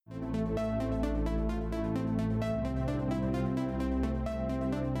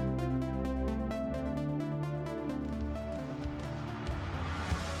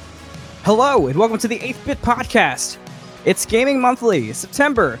Hello, and welcome to the 8th-Bit Podcast. It's Gaming Monthly,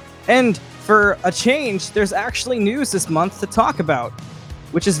 September, and for a change, there's actually news this month to talk about,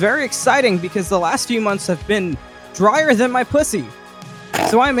 which is very exciting because the last few months have been drier than my pussy.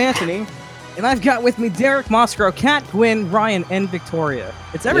 So I'm Anthony, and I've got with me Derek, Moscow, Kat, Gwyn, Ryan, and Victoria.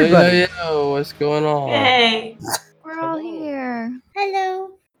 It's everybody. Yo, what's going on? Hey, We're all here. hello.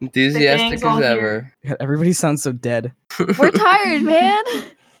 Enthusiastic The gang's all as here. ever. Everybody sounds so dead. We're tired, man.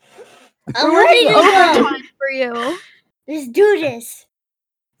 I'm We're ready working to go. overtime for you. Let's do this.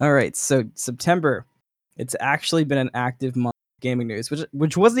 All right, so September, it's actually been an active month of gaming news,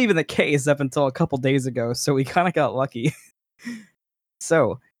 which wasn't even the case up until a couple days ago, so we kind of got lucky.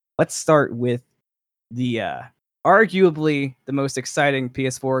 So let's start with the arguably the most exciting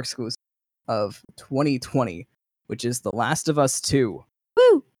PS4 exclusive of 2020, which is The Last of Us 2.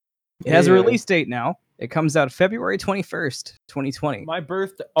 Woo! It has a Yeah. release date now. It comes out February 21st, 2020. My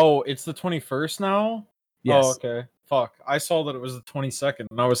birthday. Oh, it's the 21st now? Yes. Oh, okay. Fuck. I saw that it was the 22nd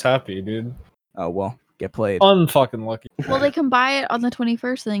and I was happy, dude. Oh, well, get played. Unfucking lucky. Well, they can buy it on the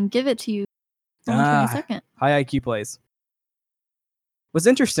 21st and then give it to you on the Ah. 22nd. High IQ plays. What's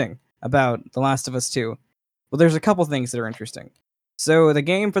interesting about The Last of Us 2? Well, there's a couple things that are interesting. So the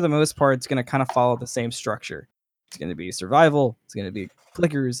game, for the most part, is going to kind of follow the same structure. It's going to be survival. It's going to be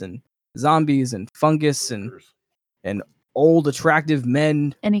clickers and zombies and fungus and old attractive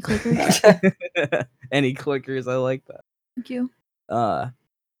men. Any clickers? Any clickers? I like that. Thank you.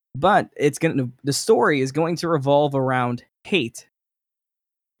 But the story is going to revolve around hate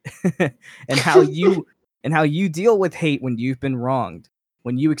and how you deal with hate when you've been wronged,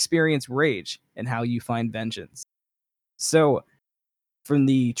 when you experience rage, and how you find vengeance. So, from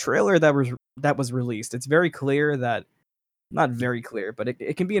the trailer that was released, it's very clear that, not very clear, but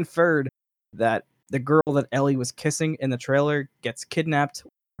it can be inferred that the girl that Ellie was kissing in the trailer gets kidnapped,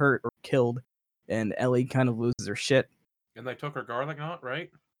 hurt, or killed, and Ellie kind of loses her shit. And they took her garlic knot, right?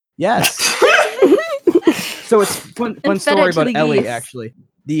 Yes. So it's fun And fed story it to about the Ellie, geese. actually.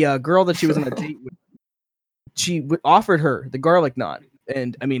 The girl that she was on a date with, offered her the garlic knot.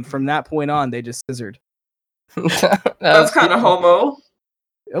 And, I mean, from that point on, they just scissored. That's kind of homo.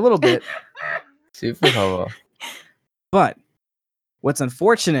 A little bit. super homo. But what's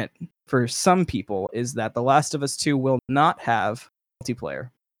unfortunate for some people is that The Last of Us 2 will not have multiplayer.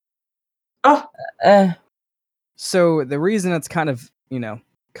 So the reason it's kind of, Probably a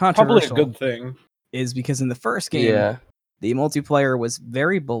controversial good thing. is because in the first game, Yeah. the multiplayer was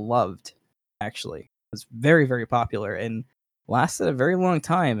very beloved, actually. It was very, very popular and lasted a very long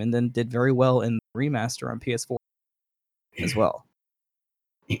time and then did very well in the remaster on PS4 as well.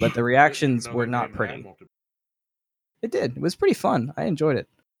 But the reactions No, were they not made pretty. Mad It did. It was pretty fun. I enjoyed it.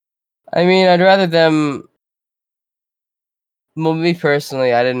 I mean, I'd rather them. Well, me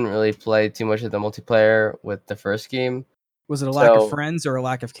personally, I didn't really play too much of the multiplayer with the first game. Was it a lack of So- friends or a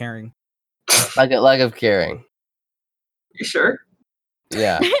lack of caring? Lack of caring. You sure?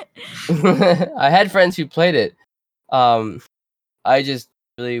 Yeah. I had friends who played it. I just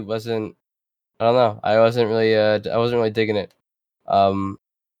really wasn't. I don't know. I wasn't really digging it.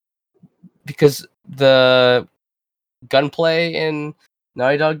 Because the gunplay in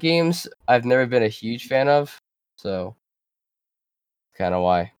Naughty Dog games, I've never been a huge fan of. So, kind of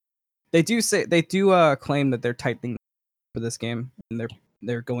why. They do claim that they're tightening for this game, and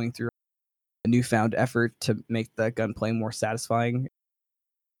they're going through a newfound effort to make the gunplay more satisfying.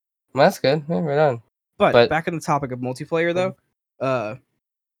 Well, that's good. Yeah, right on. But back on the topic of multiplayer, though,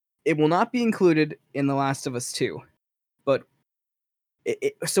 it will not be included in The Last of Us 2. But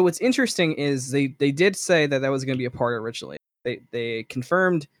so what's interesting is they did say that was going to be a part originally. They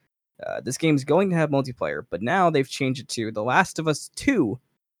confirmed this game's going to have multiplayer, but now they've changed it to The Last of Us 2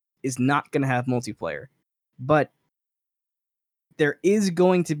 is not going to have multiplayer. But there is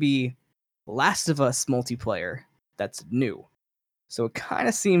going to be Last of Us multiplayer that's new. So it kind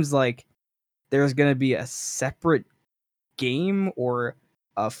of seems like there's going to be a separate game or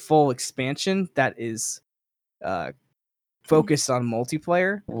a full expansion that is focused on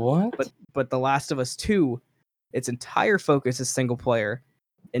multiplayer. What? But The Last of Us 2, its entire focus is single player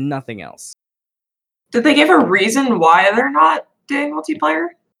and nothing else. Did they give a reason why they're not doing multiplayer?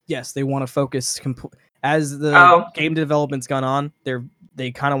 Yes, they want to focus as the Oh. game development's gone on.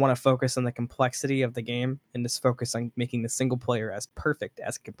 They kind of want to focus on the complexity of the game and just focus on making the single player as perfect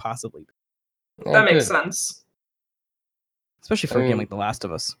as it could possibly be. Yeah, That makes good. sense. Especially for I a game mean- like The Last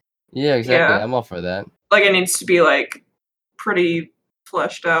of Us. Yeah, exactly. Yeah. I'm all for that. Like, it needs to be, like, pretty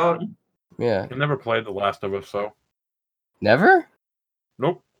fleshed out. Yeah. I never played The Last of Us, so Never?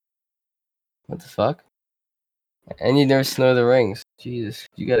 nope. What the fuck? And you never seen Lord of the Rings. Jesus,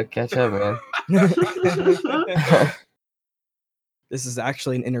 you gotta catch up, man. This is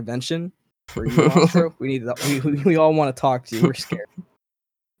actually an intervention for you, Monstro. We all want to talk to you. We're scared.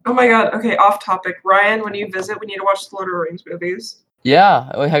 Oh my god. Okay, off topic. Ryan, when you visit, we need to watch the Lord of the Rings movies. Yeah,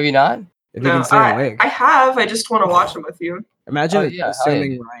 wait, have you not? If you No, can stay awake. I have. I just want to watch them with you. Imagine Oh, yeah,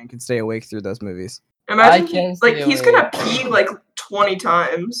 assuming Ryan can stay awake through those movies. Imagine, can like, stay he's awake. gonna pee like 20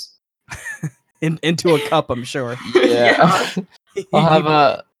 times. Into a cup, I'm sure. Yeah. I'll have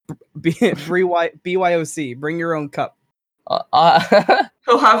a. BYOC. Bring your own cup. He'll have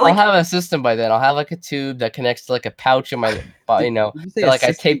I'll like have a system by then. I'll have like a tube that connects to like a pouch in my, you know, Did you say that, like I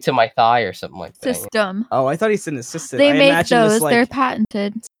assistant? tape to my thigh or something like that. System. Oh, I thought he said an assistant. They I make imagine those. this, like, They're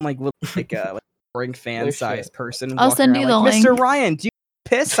patented. like boring fan Oh, sized shit. person. I'll walking send around you like, the Mr. link." Ryan, do you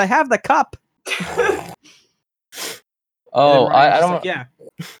piss? I have the cup. Oh, And then Ryan's I just don't. like, yeah.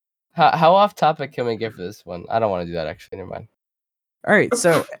 How off topic can we get for this one? I don't want to do that actually. Never mind. All right.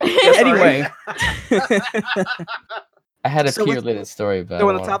 So Sorry. anyway, I had a So pee let's- related story, but so I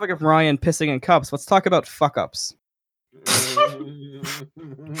on don't the wanna- topic of Ryan pissing in cups, let's talk about fuck ups.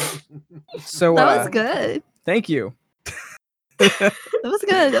 So That was good. Thank you. That was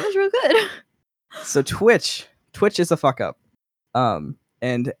good. That was real good. So Twitch is a fuck up.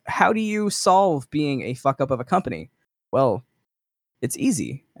 And how do you solve being a fuck up of a company? Well, it's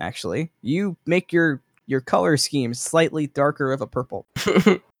easy actually. You make your color scheme slightly darker of a purple.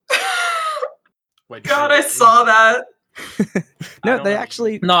 Wait, God, I saw that. No, don't they know.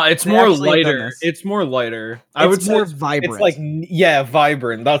 actually No, it's They more actually have done lighter. this. It's more lighter. I would it's say more it's vibrant. like yeah,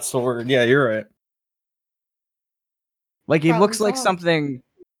 vibrant. That's the word. Yeah, you're right. Like it Problem looks like solved. something.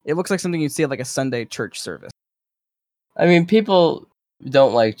 It looks like something you'd see at like a Sunday church service. I mean, people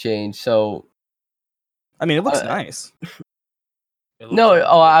don't like change, so I mean, it looks Uh, nice. It looks no. like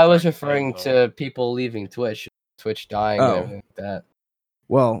Oh, I the was exact same, referring though. to people leaving Twitch dying, Oh. and everything like that.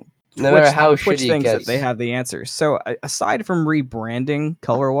 Well, No matter how Twitch shitty it thinks that gets. they have the answers. So aside from rebranding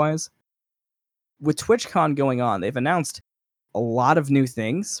color-wise, with TwitchCon going on, they've announced a lot of new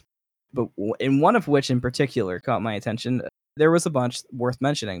things, but in one of which in particular caught my attention. There was a bunch worth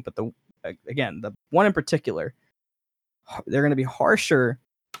mentioning, but the one in particular, they're going to be harsher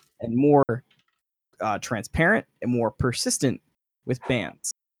and more transparent and more persistent with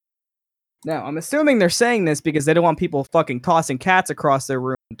bans. Now, I'm assuming they're saying this because they don't want people fucking tossing cats across their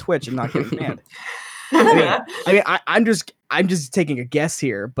room on Twitch and not getting banned. I'm just taking a guess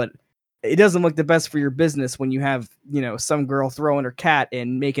here, but it doesn't look the best for your business when you have, some girl throwing her cat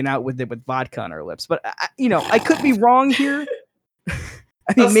and making out with it with vodka on her lips. But I could be wrong here.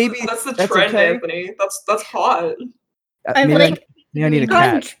 I mean, maybe that's the that's trend, okay. Anthony. That's hot. I've maybe like I need a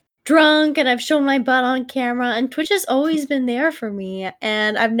gotten cat. drunk and I've shown my butt on camera, and Twitch has always been there for me,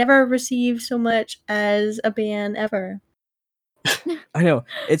 and I've never received so much as a ban ever. I know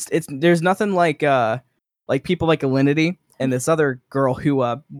it's there's nothing like people like Alinity and this other girl who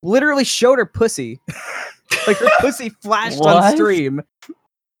literally showed her pussy, like her pussy flashed on What? stream,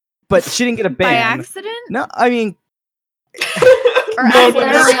 but she didn't get a By ban. accident? No, I mean, Or No,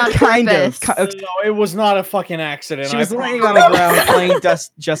 accidentally on kind of. purpose? No, it was not a fucking accident. she I was laying promise. on the ground playing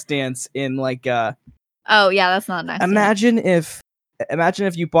Just Dance in like Oh yeah, that's not an accident. imagine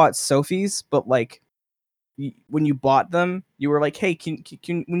if you bought Sophie's, but like when you bought them, you were like, hey, can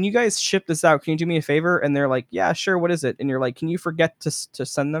when you guys ship this out, can you do me a favor? And they're like, yeah, sure. What is it? And you're like, can you forget to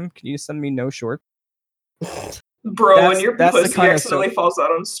send them? Can you send me no short? Bro, That's- when your that's the pussy kind of accidentally falls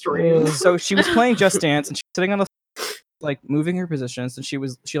out on stream. So she was playing Just Dance and she's sitting on the like moving her positions, and she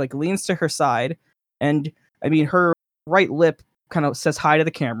like leans to her side, and I mean her right lip kind of says hi to the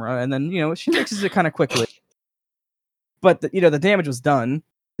camera, and then she fixes it kind of quickly. But the damage was done.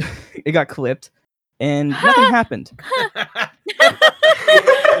 It got clipped, and nothing happened.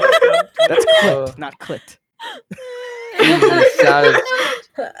 That's clipped, not clipped. It sounded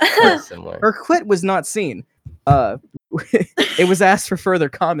quite similar. Her clit was not seen. It was asked for further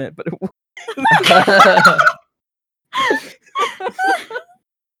comment, but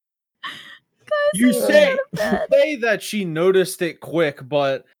You say that she noticed it quick,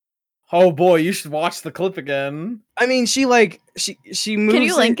 but oh boy, you should watch the clip again. I mean, she moves. Can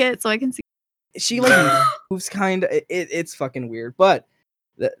you link it so I can see? She like moves kind of. It's fucking weird, but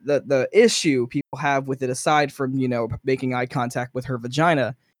the issue people have with it, aside from making eye contact with her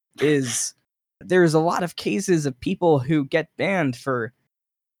vagina, is there's a lot of cases of people who get banned for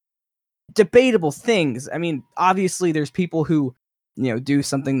debatable things. I mean, obviously, there's people who do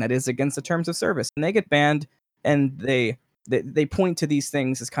something that is against the terms of service, and they get banned, and they point to these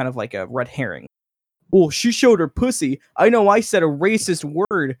things as kind of like a red herring. Well, she showed her pussy. I know I said a racist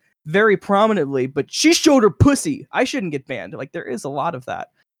word very prominently, but she showed her pussy. I shouldn't get banned. Like there is a lot of that,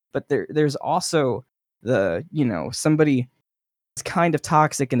 but there's also the somebody is kind of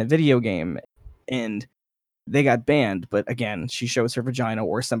toxic in a video game, and they got banned. But again, she shows her vagina,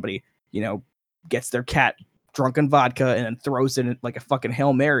 or somebody gets their cat drunk on vodka and then throws it in like a fucking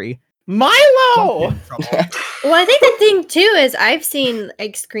Hail Mary. Milo. Well, I think the thing too is I've seen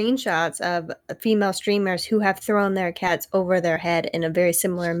like screenshots of female streamers who have thrown their cats over their head in a very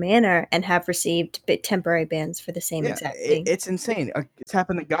similar manner and have received temporary bans for the same exact thing. It's insane. It's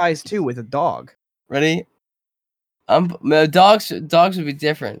happened to guys too with a dog. Ready? Dogs would be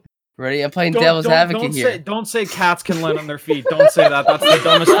different. Ready? I'm playing devil's advocate here. Don't say cats can land on their feet. Don't say that. That's the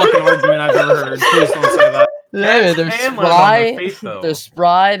dumbest fucking argument I've ever heard. Please don't say that. Yeah, they're Can land on their feet, though. They're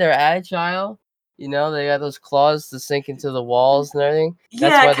spry. They're agile. They got those claws to sink into the walls and everything.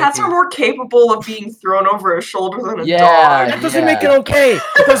 Yeah, cats are more capable of being thrown over a shoulder than a Yeah, dog. That doesn't make it okay.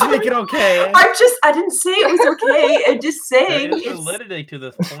 It doesn't make it okay. I didn't say it was okay. I'm just saying. There is It's, validity to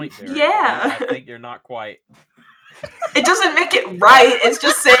this point there. Yeah. I think you're not quite. it doesn't make it right. It's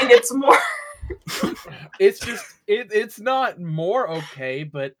just saying it's more. It's just it's not more okay,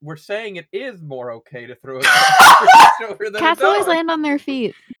 but we're saying it is more okay to throw a over than Cats a dog. always land on their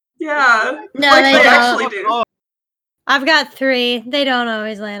feet. Yeah. No, like they they don't. actually do. I've got 3. They don't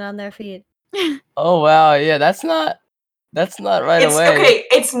always land on their feet. Oh wow, yeah, that's not right It's away. okay.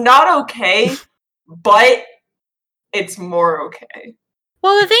 It's not okay, but it's more okay.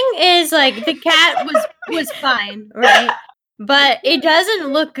 Well, the thing is, like, the cat was fine, right? But it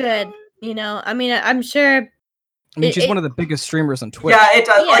doesn't look good, I mean, I'm sure. I mean, she's It- one of the biggest streamers on Twitch. Yeah, it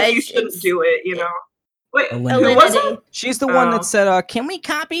does. Yeah, like you it's- shouldn't it's- do it. Wait, Alinity. who was it? She's the one Oh. that said, "Can we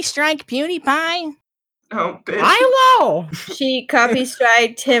copy strike PewDiePie?" Oh, bitch. Milo. She copy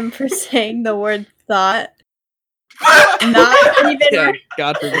striked him for saying the word thought. Not even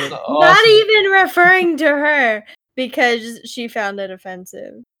God forbid. not even referring to her because she found it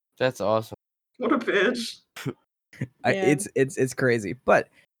offensive. That's awesome. What a bitch. Yeah. It's crazy. But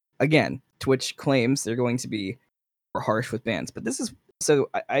again, Twitch claims they're going to be more harsh with bans. But this is so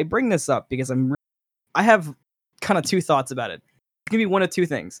I bring this up because I have kind of 2 thoughts about it. It's gonna be one of 2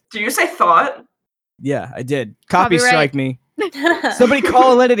 things. Did you say thought? Yeah, I did. Copy Copyright. strike me. Somebody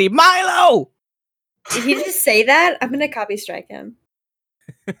call Alinity. Milo! Did he just say that? I'm gonna copy strike him.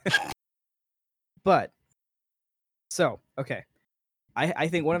 But so okay, I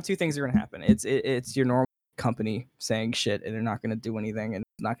think one of 2 things are gonna happen. It's your normal company saying shit, and they're not gonna do anything, and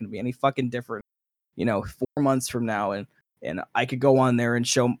it's not gonna be any fucking different. 4 months from now, and I could go on there and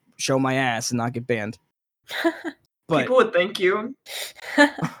show my ass and not get banned. But People would thank you.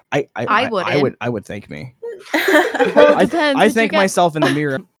 I wouldn't. would thank me. Well, it depends. I Did you thank get- myself in the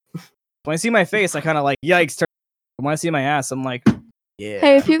mirror. When I see my face, I kind of like yikes. When I see my ass, I'm like, yeah.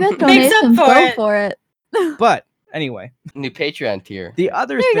 Hey, if you get Makes up donations, for go it. for it. But anyway, New Patreon tier. the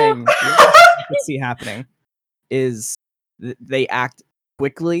other There you go. thing I could see happening is they act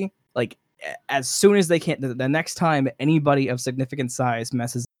quickly, like as soon as they can. The next time anybody of significant size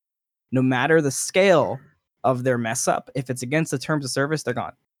messes, no matter the scale of their mess up, if it's against the terms of service, they're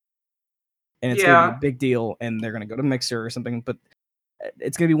gone. And it's gonna be Yeah. a big deal, and they're gonna go to Mixer or something. But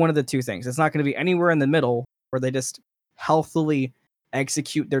it's gonna be one of the 2 things. It's not gonna be anywhere in the middle where they just healthily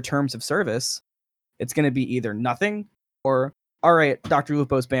execute their terms of service. It's gonna be either nothing or all right, Dr.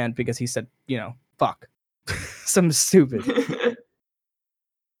 Lupo's banned because he said, fuck. Something stupid.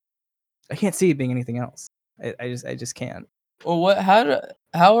 I can't see it being anything else. I just can't. Well,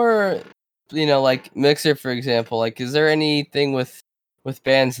 how are like Mixer, for example? Like, is there anything with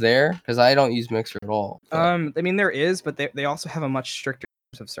bans there? Because I don't use Mixer at all. but I mean there is, but they also have a much stricter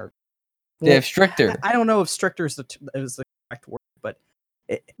terms of service. they have stricter. I don't know if stricter is the correct word, but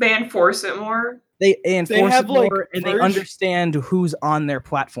They enforce it more. they enforce have, it more, like, and they version- understand who's on their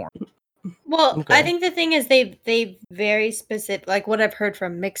platform. Well, Okay. I think the thing is they very specific. Like what I've heard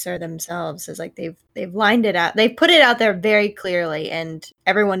from Mixer themselves is like they've lined it out. They've put it out there very clearly, and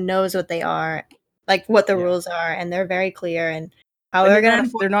everyone knows what they are, like what the Yeah. rules are, and they're very clear and how And they're they're gonna. not,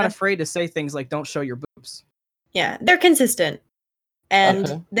 enforce they're not them. afraid to say things like "Don't show your boobs." Yeah, they're consistent, and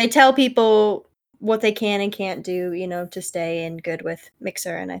Okay. they tell people what they can and can't do, to stay in good with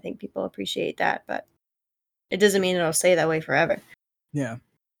Mixer, and I think people appreciate that. But it doesn't mean it'll stay that way forever. Yeah.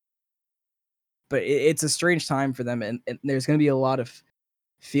 But it's a strange time for them, and there's going to be a lot of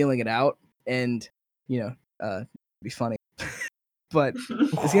feeling it out, and be funny. But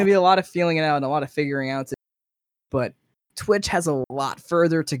there's going to be a lot of feeling it out and a lot of figuring out. But Twitch has a lot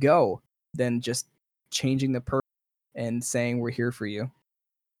further to go than just changing the perk and saying we're here for you.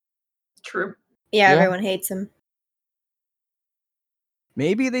 True. Yeah, Yeah. everyone hates him.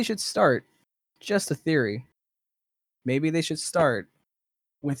 maybe they should start, just a theory, maybe they should start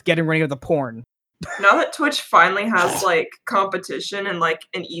with getting rid of the porn. Now that Twitch finally has like competition and like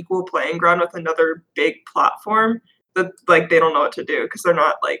an equal playing ground with another big platform, that like they don't know what to do because they're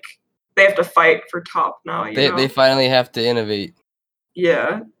not like they have to fight for top now. You know? They finally have to innovate.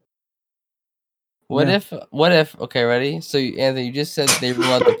 Yeah. What Yeah. if? Okay, ready? So Anthony, you just said they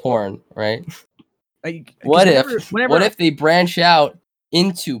rule out the porn, right? Like, 'cause What whenever if they branch out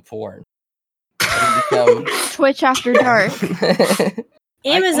into porn and become? Twitch After Dark.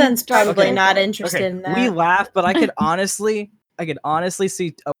 Amazon's probably okay, not interested in that. we laugh, but I could honestly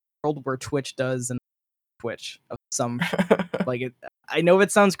see a world where Twitch does and Twitch of some like it. I know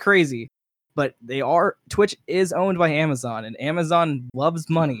it sounds crazy, but Twitch is owned by Amazon, and Amazon loves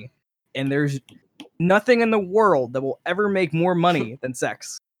money, and there's nothing in the world that will ever make more money than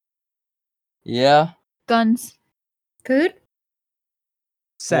sex. Yeah. Guns. Food?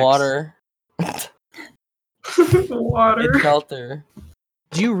 Sex. Water. Water. And shelter.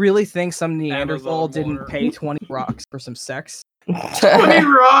 Do you really think some Neanderthal Amazon didn't water. pay 20 rocks for some sex? 20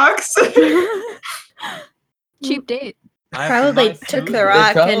 rocks. Cheap date. I have Probably nice took food. the They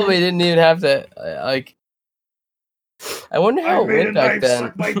rock probably and didn't even have to like. I wonder how it went back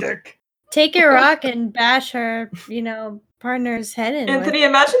then. take a rock and bash her, partner's head in. with. Anthony,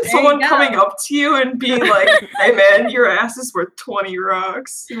 imagine There someone you coming go. up to you and being like, "Hey man, your ass is worth 20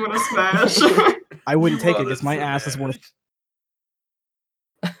 rocks. You want to smash?" I wouldn't take it because my ass is worth.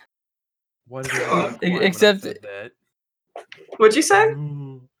 What did it look Except- that? What'd you say?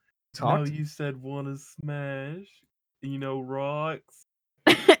 No, Talked. you said want to smash. Rocks.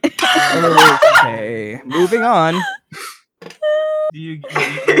 Okay, moving on. Do you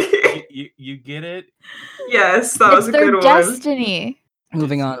get it? Yes, that It's was a their good one. destiny.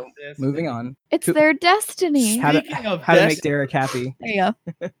 Moving on. Moving on. It's Who- their destiny. How to, Speaking of how to make destiny- Derek happy. There you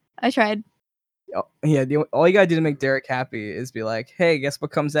go. I tried. Oh, yeah, all you gotta do to make Derek happy is be like, "Hey, guess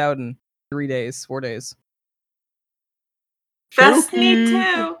what comes out in 3 days, 4 days?" Destiny Mm.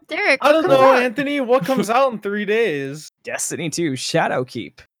 2. Derek, I don't what comes know, out? Anthony. What comes out in 3 days? Destiny 2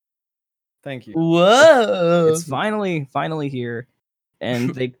 Shadowkeep. Thank you. Whoa! It's finally here,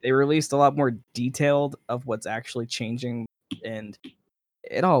 and they released a lot more detailed of what's actually changing, and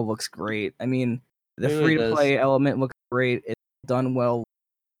it all looks great. I mean, the It really free to play element looks great. It's done well,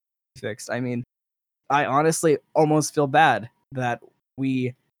 fixed. I mean, I honestly almost feel bad that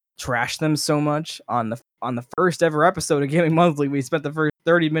we trashed them so much on the first ever episode of Gaming Monthly. We spent the first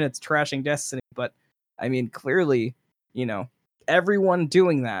 30 minutes trashing Destiny, but I mean, clearly, everyone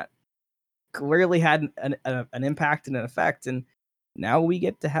doing that clearly had an impact and an effect, and now we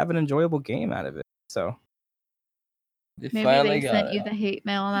get to have an enjoyable game out of it. So They Maybe finally they got sent it. you the hate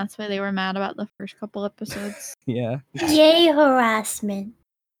mail, and that's why they were mad about the first couple episodes. yeah, Yay, harassment.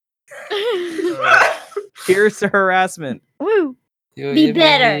 here's the harassment. Woo! Be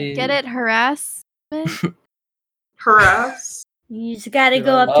better. Get it? Harassment? Harass. You just gotta You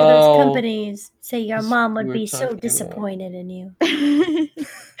go know- up to Oh, those companies, say your this mom we would were be so talking about. disappointed in you.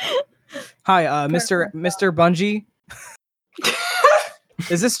 Hi, Mr. Bungie.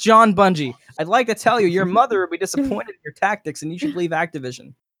 Is this John Bungie? I'd like to tell you, your mother would be disappointed in your tactics, and you should leave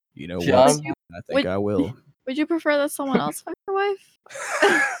Activision. You know John? what? I think Would- I will. Would you prefer that someone else fuck your wife?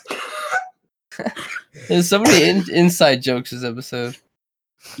 There's so many inside jokes this episode.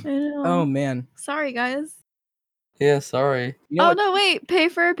 I know. Oh man. Sorry, guys. Yeah, sorry. You know Oh what? no, wait! Pay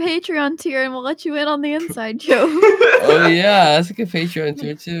for a Patreon tier, and we'll let you in on the inside joke. Oh yeah, that's a good Patreon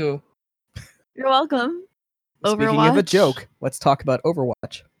tier too. You're welcome. Speaking of a Overwatch. joke, let's talk about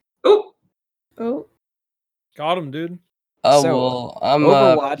Overwatch. Ooh. Oh, Got him, dude. Oh So, well, I'm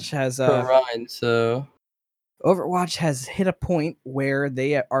Overwatch has for Ryan, so Overwatch has hit a point where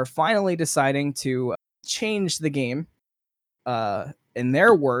they are finally deciding to change the game. In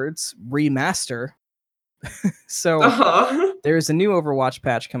their words, remaster. So Uh-huh. there's a new Overwatch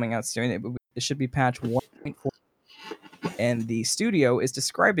patch coming out soon. It should be patch 1.4, and the studio is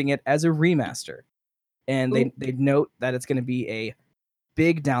describing it as a remaster. And Ooh. they note that it's going to be a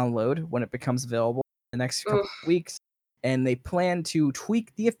big download when it becomes available in the next couple Ugh. of weeks, and they plan to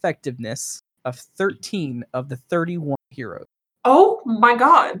tweak the effectiveness of 13 of the 31 heroes. Oh my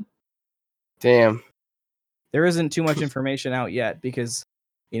god. damn. There isn't too much information out yet because,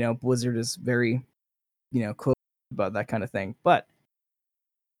 Blizzard is very, close about that kind of thing. But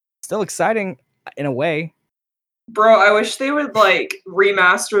still exciting in a way. Bro, I wish they would like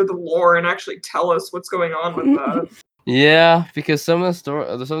remaster the lore and actually tell us what's going on with that. Yeah, because some of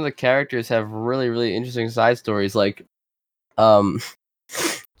the characters have really interesting side stories. Like,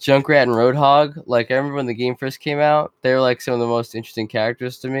 Junkrat and Roadhog. Like I remember when the game first came out, they were like some of the most interesting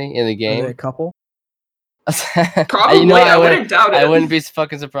characters to me in the Are they a game. couple? Probably, I wouldn't doubt I it. wouldn't be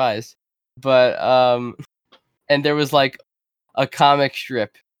fucking surprised. But and there was like a comic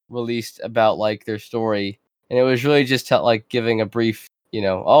strip released about like their story, and it was really just like giving a brief,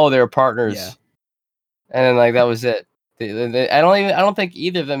 oh, they're partners, Yeah. and then like that was it. I don't think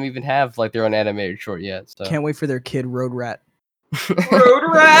either of them even have like their own animated short yet. So Can't wait for their kid Road Rat. Road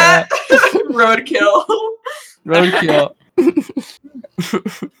rat, roadkill. Roadkill.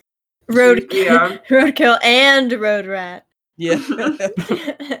 Yeah. Roadkill and Road Rat. Yeah.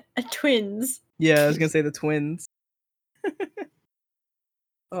 Twins. Yeah, I was gonna say the twins.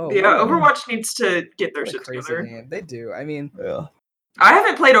 Oh Yeah, Overwatch needs to get their what a shit crazy together. name. They do. I mean, I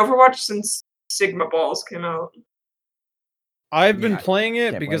haven't played Overwatch since Sigma Balls came out. I've been Yeah, playing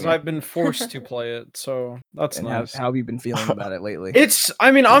it can't because blame you. I've been forced to play it, so that's and nice. how have you been feeling about it lately?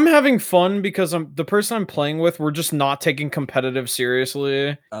 I mean, I'm having fun because the person I'm playing with, we're just not taking competitive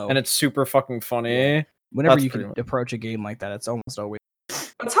seriously, Oh. and it's super fucking funny. Yeah. Whenever that's you pretty can much- approach a game like that, it's almost always.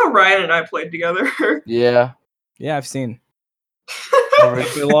 That's how Ryan and I played together. Yeah. Yeah, I've seen.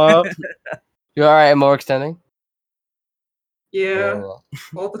 Fill up. You all right? More extending. Yeah,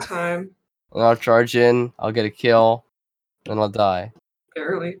 all the time. And I'll charge in. I'll get a kill, and I'll die.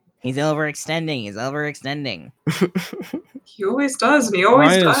 Barely. He's overextending. He's overextending. He always does, and he always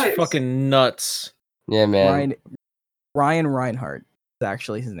Ryan dies. is fucking nuts. Yeah, man. Ryan Reinhardt is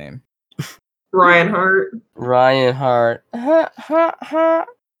actually his name. Ryan Hart. Ryan Hart. It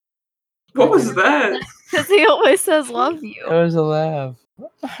What was that? Because he always says love you. was a laugh.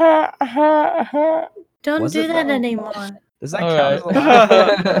 Don't Was do it that though? anymore. Does that All count as a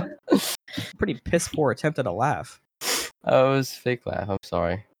right. laugh? Pretty piss poor attempt at a laugh. Oh, it was fake laugh. I'm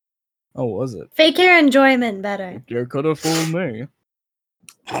sorry. Oh, was it? Fake your enjoyment better. You could have fooled me.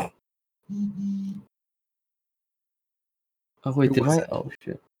 Oh wait, Who did was I? it? Oh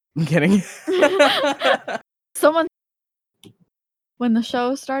shit. I'm kidding. Someone, when the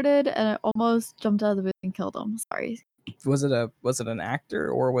show started, and I almost jumped out of the booth and killed him. Sorry. was it an actor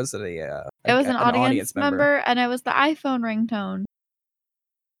or was it a? It was an audience member, and it was the iPhone ringtone.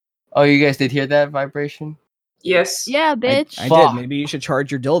 Oh, you guys did hear that vibration? Yes. Yeah, bitch. I Fuck. did. Maybe you should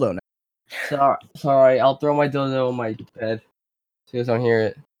charge your dildo now. Sorry. I'll throw my dildo on my bed. So you guys don't hear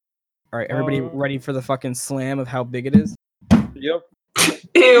it. All right, everybody ready for the fucking slam of how big it is? Yep.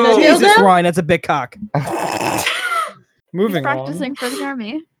 Ew. Dildo? Jesus, Ryan, that's a big cock. He's Moving on. practicing for the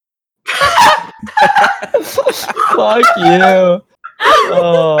army. Fuck you.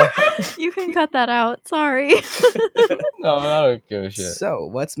 Oh. You can cut that out. Sorry. No, I don't give a shit.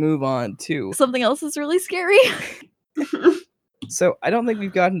 So let's move on to. Something else is really scary. So I don't think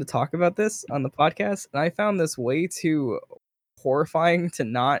we've gotten to talk about this on the podcast, and I found this way too horrifying to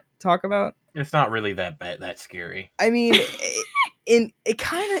not talk about. It's not really that bad, that scary. I mean, it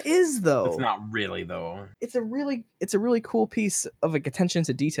kind of is though. It's not really though. It's a really cool piece of like attention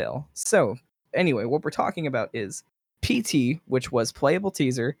to detail. So anyway, what we're talking about is PT, which was playable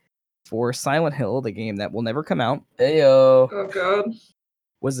teaser for Silent Hill, the game that will never come out. Heyo. Oh god.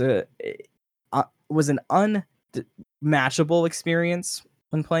 Was an unmatchable experience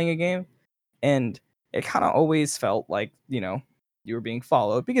when playing a game, and it kind of always felt like you were being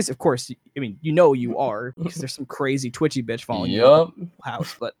followed because, of course, I mean you are because there's some crazy twitchy bitch following you Yup. in the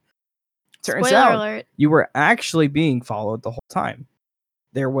house, but turns Spoiler out alert. you were actually being followed the whole time.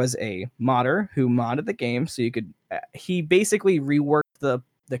 There was a modder who modded the game so you could. He basically reworked the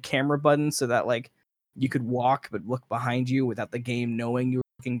camera button so that like you could walk but look behind you without the game knowing you were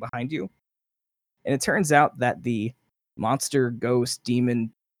looking behind you. And it turns out that the monster, ghost,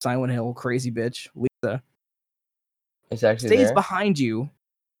 demon, Silent Hill, crazy bitch, Lisa, It's actually stays there. behind you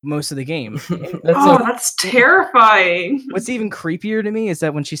most of the game. That's terrifying. What's even creepier to me is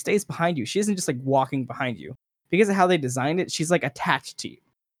that when she stays behind you, she isn't just like walking behind you. Because of how they designed it, she's like attached to you.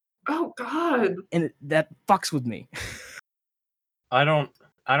 Oh god. And that fucks with me. I don't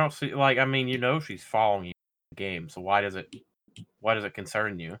see, like, I mean, she's following you in the game, so why does it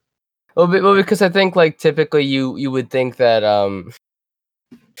concern you? Well, because I think like typically you would think that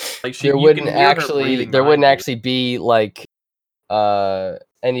Like there wouldn't actually be like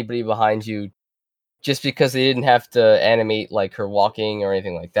anybody behind you just because they didn't have to animate like her walking or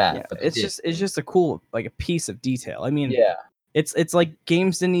anything like that. Yeah, But they it's did. just a cool like a piece of detail. I mean, Yeah. it's like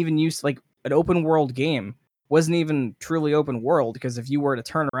games didn't even use like an open world game wasn't even truly open world because if you were to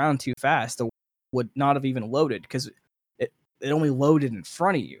turn around too fast, it would not have even loaded because it only loaded in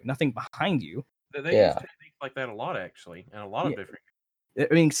front of you, nothing behind you. They use techniques like that a lot, actually, and a lot of Yeah. different.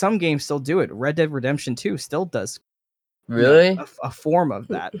 I mean, some games still do it. Red Dead Redemption 2 still does Really? a form of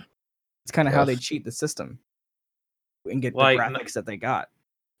that. It's kind of how they Yes. cheat the system and get Like, the graphics that they got.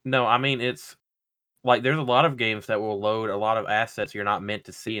 No, I mean it's like there's a lot of games that will load a lot of assets you're not meant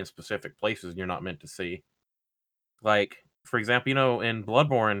to see in specific places you're not meant to see. Like, for example, in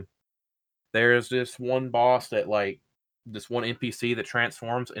Bloodborne, there's this one boss that this one NPC that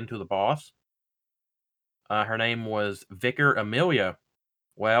transforms into the boss. Her name was Vicar Amelia.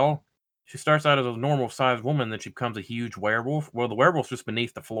 Well, she starts out as a normal sized woman, then she becomes a huge werewolf. Well, the werewolf's just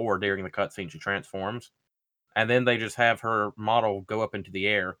beneath the floor during the cutscene she transforms. And then they just have her model go up into the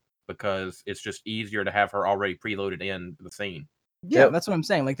air because it's just easier to have her already preloaded in the scene. Yeah, Yep. that's what I'm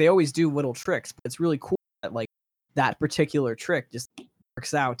saying. Like they always do little tricks, but it's really cool that like that particular trick just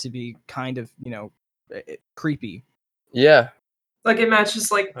works out to be kind of creepy. Yeah. Like it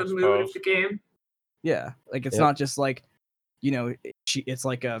matches like I the mood of suppose. the game. Yeah, like it's Yep. not just like it's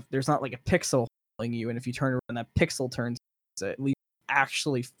like there's not like a pixel following you, and if you turn around, that pixel turns to at least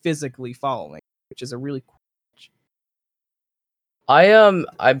actually physically following, which is a really cool.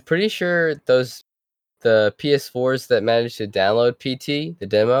 I'm pretty sure the PS4s that managed to download PT, the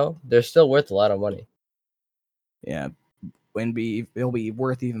demo, they're still worth a lot of money. Yeah, it'll be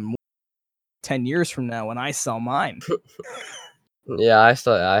worth even more 10 years from now when I sell mine. Yeah,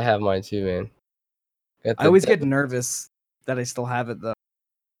 I have mine too, man. Got I the always de- get nervous that I still have it though.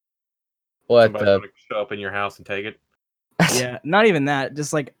 what Somebody's the gonna show up in your house and take it. Yeah, not even that.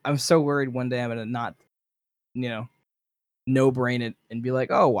 Just like I'm so worried one day I'm gonna not, no brain it and be like,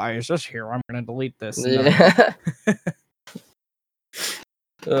 oh, why is this here? I'm gonna delete this. And yeah.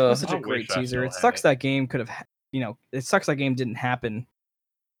 It was such I a great wish I teaser. still It had sucks it. that game could have, it sucks that game didn't happen.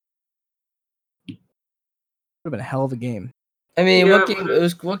 Would have been a hell of a game. I mean, Yeah, what game? It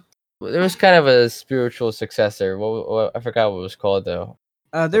was what? There was kind of a spiritual successor. What I forgot what it was called though.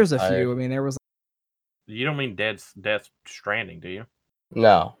 There's a tired. few. I mean, there was You don't mean Death Stranding, do you?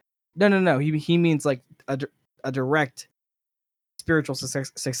 No. no. He means like a direct spiritual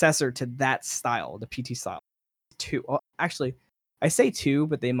successor to that style, the PT style. Two, well, actually, I say two,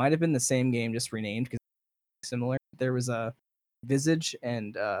 but they might have been the same game, just renamed because similar. There was a Visage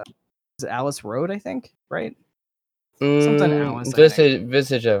and is it Alice Road, I think, right? Something Alice, I think.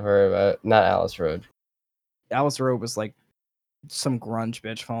 Visage of her, but not Alice Road. Alice Road was like some grunge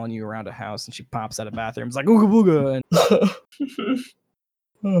bitch following you around a house, and she pops out of bathrooms like ooga booga.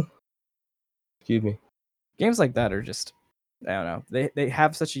 And Excuse me. games like that are just, I don't know. They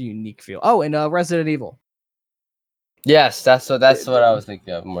have such a unique feel. Oh, and Resident Evil. Yes, that's what I was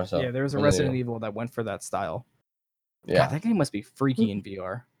thinking of more so. Yeah, there was a Resident Evil that went for that style. Yeah, God, that game must be freaky in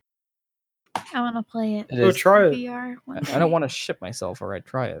VR. I want to play it. it Go is. try it. VR. One I day. don't want to ship myself, or I'd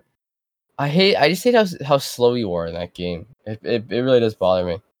try it. I just hate how slow you are in that game. It really does bother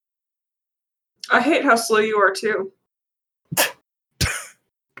me. I hate how slow you are too.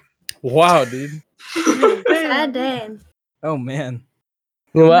 Wow, dude. Sad day. Oh man,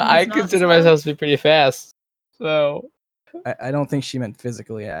 You know what? It's I not consider slow. myself to be pretty fast. So I don't think she meant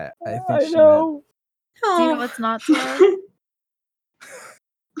physically. I think I she know. Do you know Oh, what's not slow? meant.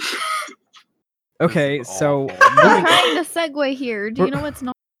 Okay, This is so awful. I'm trying to segue here. Do you know what's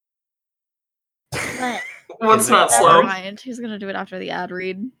not? what? What's Is it not hard? slow? Never mind. Who's gonna do it after the ad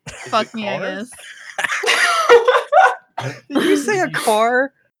read? Fuck it me, I cars? guess. Did you say a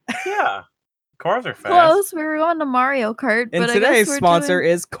car? Yeah. Cars are fast. Close. We were going to Mario Kart, And but I today's guess we're sponsor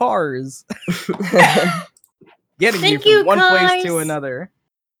doing... is Cars. Getting Thank you you, from one place to Cars. another.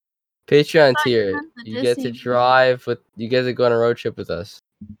 Patreon thought you tier. meant the You get to Disney game. drive with. You get to go on a road trip with us.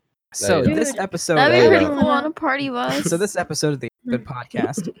 So you don't. this Dude, episode, That'd There be you pretty go. cool on a party bus. so this episode of the Good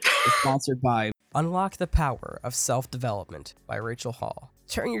Podcast is sponsored by Unlock the Power of Self-Development by Rachel Hall.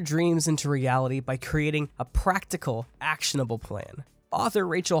 Turn your dreams into reality by creating a practical, actionable plan. Author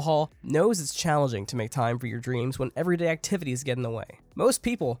Rachel Hall knows it's challenging to make time for your dreams when everyday activities get in the way. Most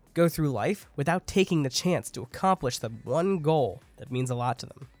people go through life without taking the chance to accomplish the one goal that means a lot to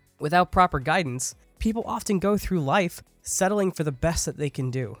them. Without proper guidance, people often go through life settling for the best that they can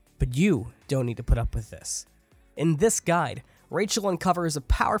do. But you don't need to put up with this. In this guide, Rachel uncovers a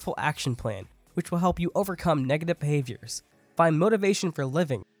powerful action plan which will help you overcome negative behaviors, find motivation for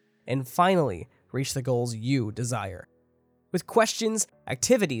living, and finally reach the goals you desire. With questions,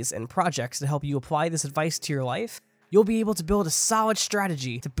 activities, and projects to help you apply this advice to your life, you'll be able to build a solid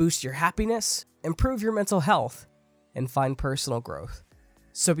strategy to boost your happiness, improve your mental health, and find personal growth.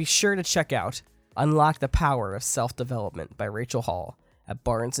 So be sure to check out Unlock the Power of Self-Development by Rachel Hall at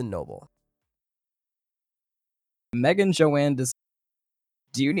Barnes & Noble. Megan Joanne Design.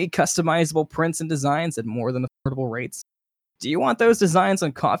 Do you need customizable prints and designs at more than affordable rates? Do you want those designs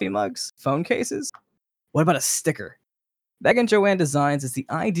on coffee mugs, phone cases? What about a sticker? Megan Joanne Designs is the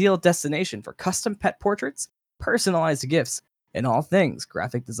ideal destination for custom pet portraits, personalized gifts, and all things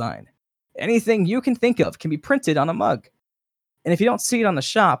graphic design. Anything you can think of can be printed on a mug. And if you don't see it on the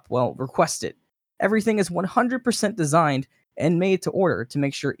shop, well, request it. Everything is 100% designed and made to order to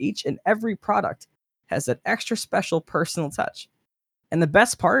make sure each and every product has that extra special personal touch. And the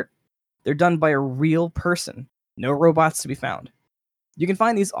best part, they're done by a real person. No robots to be found. You can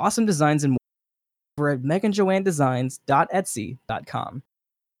find these awesome designs and more over at meganjoannedesigns.etsy.com.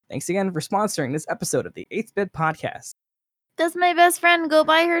 Thanks again for sponsoring this episode of the 8th Bit Podcast. Does my best friend go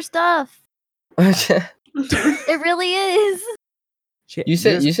buy her stuff? It really is. You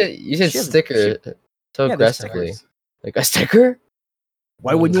said she has- sticker so Yeah, there's aggressively. stickers. Like a sticker?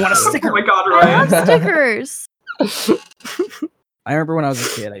 Why wouldn't you want a Oh sticker? my god, I Ryan. love stickers. I remember when I was a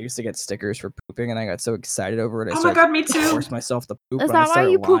kid, I used to get stickers for pooping, and I got so excited over it. I Oh my started god, me to too. force myself to poop. Is and I that why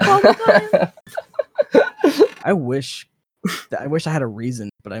started you poop lying. all the time? I wish I had a reason,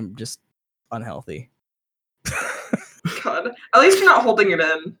 but I'm just unhealthy. God. At least you're not holding it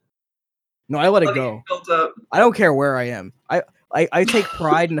in. No, I let it Letting go. it build up. I don't care where I am. I take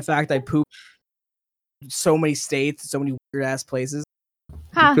pride in the fact I poop so many states, so many weird ass places.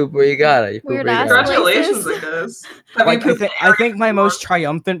 Ha. Poop where you got it. You poop Weird where you ass got it. Congratulations, places. I guess. Have Like, you pooped I think my most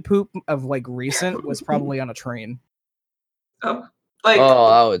triumphant poop of like recent was probably on a train. like,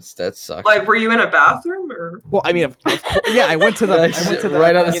 That sucks. like, were you in a bathroom or? Well, I mean, of course, yeah, I went to the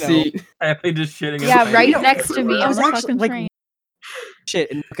right on the you know, seat. I think just shitting. in Yeah, the right face. next to me I on was the actually fucking like train.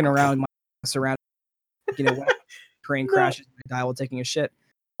 shit and looking around my surroundings, when a train crashes, I die while taking a shit.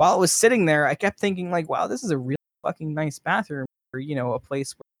 While I was sitting there, I kept thinking like, wow, this is a really fucking nice bathroom, or a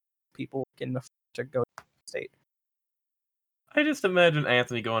place where people can afford to go to the state. I just imagine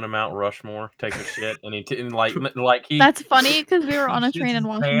Anthony going to Mount Rushmore, take a shit, and he That's funny because we were he on a shits train in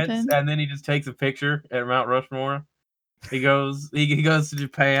his pants, Washington. and then he just takes a picture at Mount Rushmore. He goes to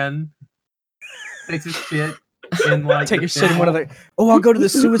Japan, takes his shit, and like Take the a shit in one of temple. the. Oh, I'll go to the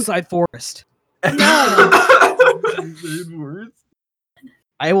suicide forest.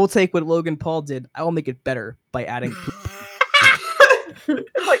 I will take what Logan Paul did. I will make it better by adding.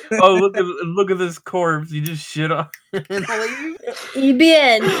 Oh, look at this corpse! You just shit on.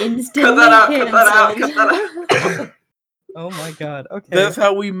 EBN instantly Cut that out, cut that out, canceled. cut that out. Oh my god. Okay. That's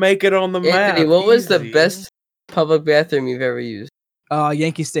how we make it on the map. Anthony, what was the Easy. best public bathroom you've ever used?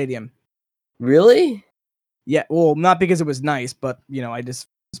 Yankee Stadium. Really? Yeah. Well, not because it was nice, but I just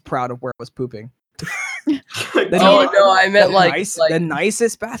was proud of where I was pooping. Oh no, I meant The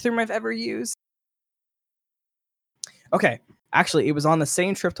nicest bathroom I've ever used. Okay, actually, it was on the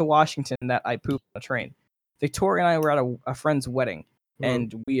same trip to Washington that I pooped on a train. Victoria and I were at a friend's wedding,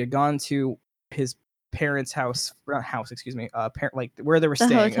 and we had gone to his parents' house, excuse me, like where they were The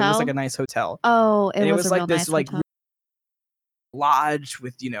staying. It was hotel? like a nice hotel, Oh, and it was a like real this nice like hotel. lodge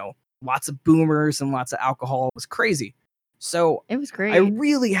with lots of boomers and lots of alcohol. It was crazy. So It was great. I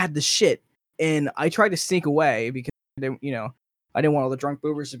really had the shit, and I tried to sneak away because I didn't want all the drunk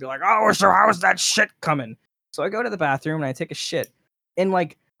boomers to be like, "Oh, so how's that shit coming?" So I go to the bathroom and I take a shit, and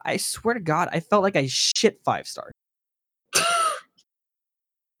like I swear to God, I felt like I shit 5 stars.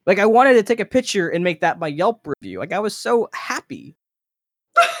 Like I wanted to take a picture and make that my Yelp review. Like I was so happy.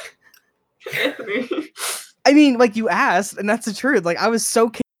 Anthony. I mean, like you asked, and that's the truth. Like I was so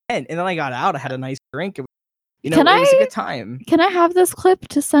content, and then I got out. I had a nice drink. It was, Can it was a I- good time. Can I have this clip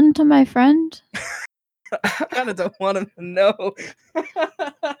to send to my friend? I kind of don't want him to know.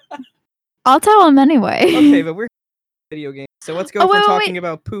 I'll tell him anyway. Okay, but we're video games. So let's go Oh, from wait, talking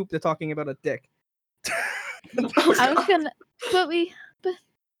about poop to talking about a dick. I was gonna, but we.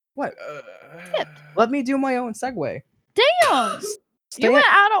 What? Let me do my own segue. Damn! Stay, You went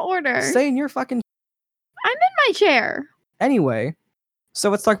out of order. stay in your fucking. I'm in my chair. Anyway, so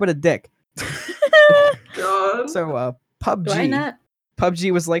let's talk about a dick. God. So, PUBG. Why not?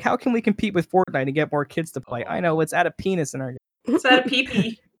 PUBG was like, how can we compete with Fortnite and get more kids to play? I know, let's add a penis in our game. Is that a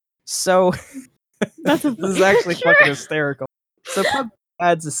pee-pee? So, That's a this is actually Sure. fucking hysterical. So, PUBG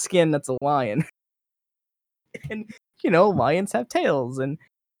adds a skin that's a lion. And, lions have tails. And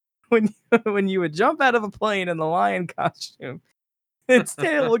when you would jump out of a plane in the lion costume, its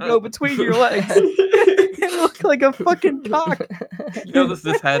tail would go between your legs. It looked like a fucking cock.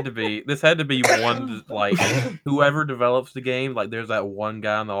 This had to be one like whoever develops the game. Like, there's that one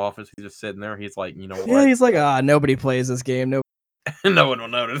guy in the office who's just sitting there. He's like, you know Yeah, what? he's like, nobody plays this game. No, No one will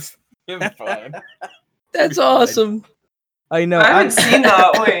notice. It'll be fine. That's awesome. I know. I haven't seen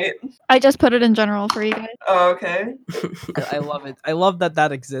that. Wait. I just put it in general for you guys. Oh, okay. I love it. I love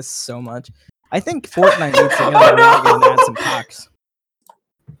that exists so much. I think Fortnite needs to get on the wagon and add some cocks.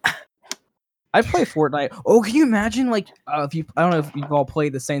 I play Fortnite. Oh, can you imagine if you I don't know if you've all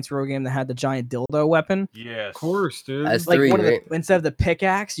played the Saints Row game that had the giant dildo weapon. Yes. Of course, dude. That's Like three, right? instead of the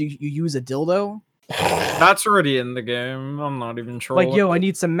pickaxe, you use a dildo. That's already in the game. I'm not even sure. Like, yo, I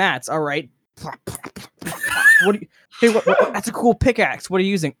need some mats. All right. What? Hey, what? That's a cool pickaxe. What are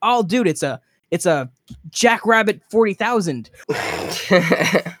you using? Oh, dude, it's a Jackrabbit 40,000.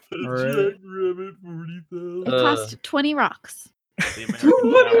 Right. It cost 20 rocks. The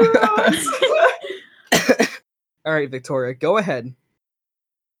American power. All right, Victoria, go ahead.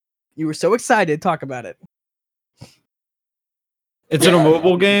 You were so excited. Talk about it. It's in a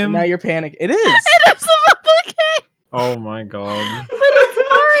mobile game. Now you're panicking. It is. It is a mobile game, Oh my god. but it's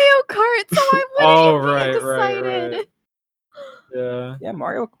Mario Kart, so I Oh, wouldn't right, get right, excited. right. Yeah. Yeah,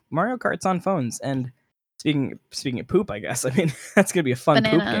 Mario Kart's on phones. And speaking of poop, I guess. I mean, that's gonna be a fun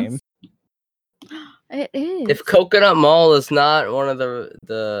poop Bananas. game. It is. If Coconut Mall is not one of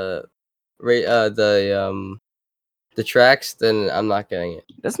the tracks, then I'm not getting it.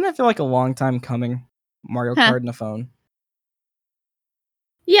 Doesn't that feel like a long time coming? Mario Huh. Kart in a phone.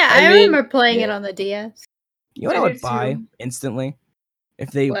 Yeah, I I, mean, remember playing it yeah. on the DS. You know what I I would do buy too. instantly?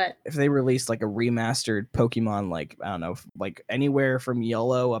 If they What? released like a remastered Pokemon, like I don't know, like anywhere from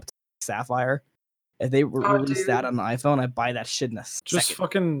Yellow up to Sapphire. If they released that dude. on the iPhone, I'd buy that shit in a Just second.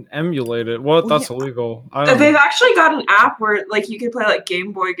 fucking emulate it. What? Well, That's yeah. illegal. I don't They've know. actually got an app where like you can play like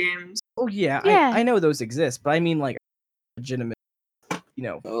Game Boy games. Oh yeah, Yeah. I know those exist, but I mean like legitimate, you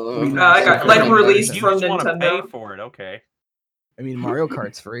know. Oh, I got, like, released You from just want to pay Nintendo. for it, okay? I mean, Mario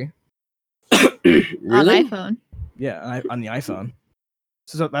Kart's free. On really? iPhone. Yeah, on the iPhone.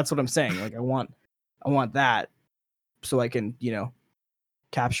 So that's what I'm saying. Like, I want that, so I can,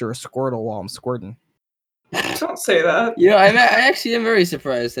 capture a Squirtle while I'm squirting. Don't say that. You know, I actually am very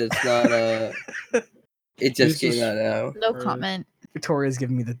surprised that it's not. It just He's came just- out now. No Right. comment. Victoria's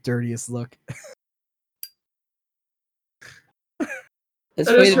giving me the dirtiest look. It's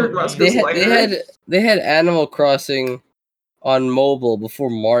I just funny, heard Roscoe's they had Animal Crossing on mobile before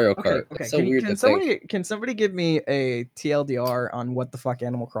Mario Kart. Okay. It's so weird Can to think. somebody give me a TLDR on what the fuck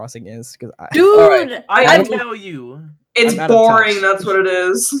Animal Crossing is? Because Dude, Alright. I Animal- can tell you. It's I'm out of boring. touch. That's what it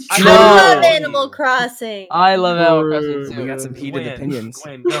is. I No. love Animal Crossing. I love Animal Crossing we too. got some heated opinions.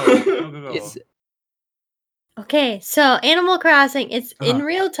 Gwen, go. It's Okay, so Animal Crossing, it's in Uh-huh.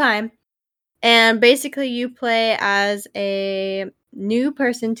 real time, and basically you play as a new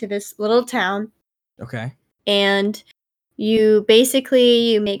person to this little town, Okay. and you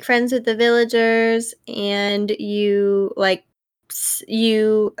basically make friends with the villagers, and you collect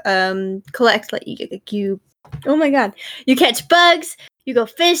you. Oh my god! You catch bugs, you go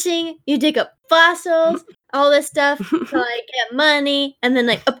fishing, you dig up fossils, all this stuff to like get money, and then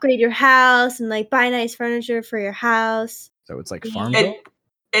like upgrade your house and like buy nice furniture for your house. So it's like It- Farmville.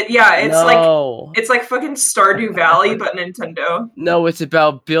 It's like fucking Stardew Valley, but Nintendo. No, it's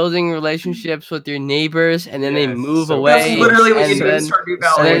about building relationships with your neighbors, and then they Yes, move so away. That's literally what and you do in then, Stardew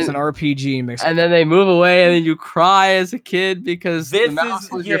So Valley. it's an RPG mixed. and then they move away, and then you cry as a kid because the This mouse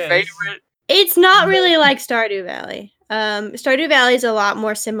is was your yes. favorite. It's not really like Stardew Valley. Stardew Valley is a lot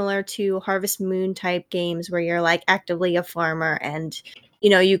more similar to Harvest Moon type games where you're like actively a farmer and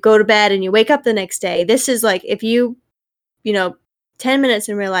you go to bed and you wake up the next day. This is like if you 10 minutes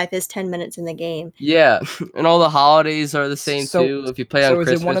in real life is 10 minutes in the game. Yeah, and all the holidays are the same So- too. If you play on So is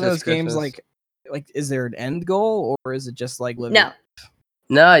Christmas, it one of it's those games Christmas. like is there an end goal or is it just like living? No.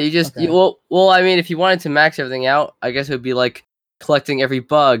 No, you just Okay. well, I mean, if you wanted to max everything out, I guess it would be like collecting every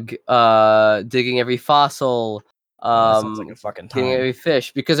bug, digging every fossil, That sounds like a fucking getting time. every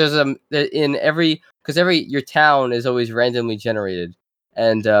fish. Because your town is always randomly generated,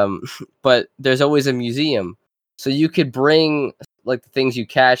 and but there's always a museum, so you could bring like the things you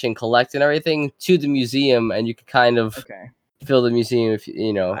catch and collect and everything to the museum, and you could kind of Okay. fill the museum if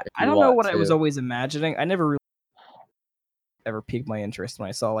you know. if I you don't know want what I was to. always imagining. I never really ever piqued my interest when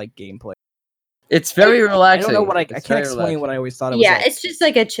I saw like gameplay. It's very I relaxing. don't know what I It's can't very explain relaxing. what I always thought it was. Yeah, like. it's just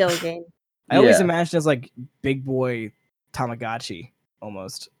like a chill game. I always Yeah. imagined as like big boy Tamagotchi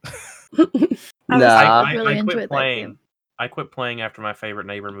almost. I was Nah. really I into quit it, that playing. game. I quit playing after my favorite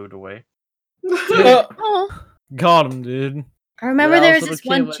neighbor moved away. Oh, Got him, dude. I remember What there else was little this kid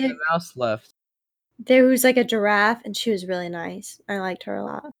one when chick. the mouse left. There was like a giraffe, and she was really nice. I liked her a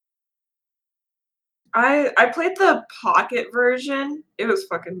lot. I played the pocket version. It was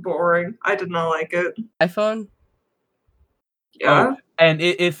fucking boring. I did not like it. iPhone. Yeah. And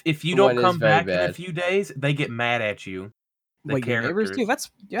if you One don't is come very back in a bad. few days, they get mad at you. the Wait, your neighbors do?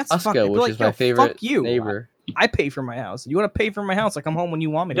 characters. That's Costco, fucking, which like, is my yo, favorite fuck you. neighbor. I pay for my house. You want to pay for my house? I come home when you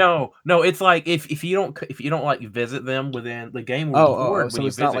want me to. No, it's like if you don't like visit them within the game will record when So you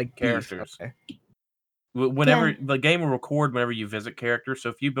it's visit not like beef. characters. Okay. Whenever the game will record whenever you visit characters. So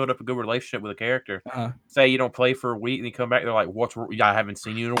if you build up a good relationship with a character, Uh-huh. say you don't play for a week and you come back, they're like, I haven't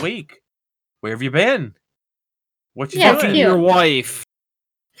seen you in a week. Where have you been? What you Yeah, it's doing? cute. Your wife.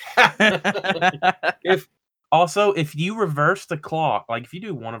 If you reverse the clock, like if you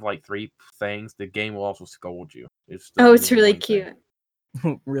do one of like 3 things, the game will also scold you. It's really one cute.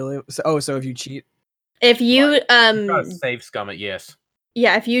 thing. Really? So if you cheat, If you You gotta save scum it, yes.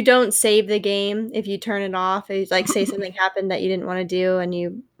 yeah, if you don't save the game, if you turn it off, if, like say something happened that you didn't want to do and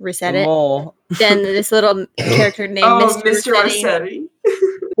you reset it, Mole. then this little character named Oh, Mr. Mr. Rossetti Rossetti.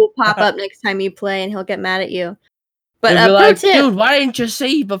 will pop up next time you play and he'll get mad at you. But They'll be pro like, tip, dude, why didn't you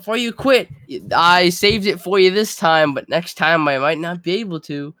save before you quit? I saved it for you this time, but next time I might not be able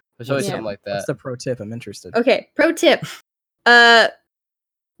to. There's always Yeah. something like what's that. the pro tip? I'm interested. okay, pro tip.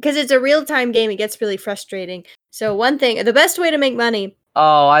 Because it's a real-time game, it gets really frustrating. So one thing, the best way to make money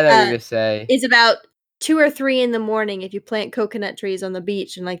Oh, I know what you're gonna say. is about 2 or 3 in the morning if you plant coconut trees on the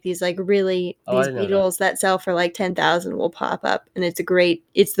beach and like these like really Oh, I these didn't know that. beetles that sell for like 10,000 will pop up and it's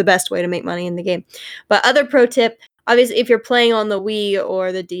the best way to make money in the game. But other pro tip, obviously if you're playing on the Wii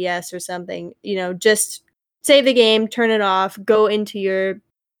or the DS or something, just save the game, turn it off, go into your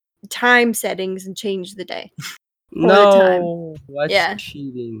time settings and change the day. No, that's Yeah.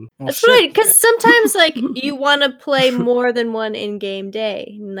 cheating. Well, That's shit. right, because sometimes like you want to play more than one in-game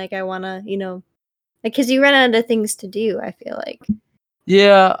day, and like I want to, because you run out of things to do. I feel like.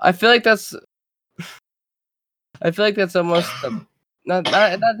 Yeah, I feel like that's. I feel like that's almost the, not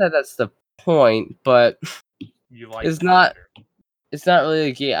that that's the point, but You like It's the not- character. it's not really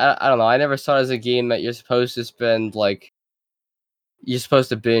a game. I don't know. I never saw it as a game that you're supposed to spend like. You're supposed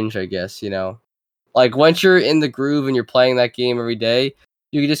to binge, I guess. Like once you're in the groove and you're playing that game every day,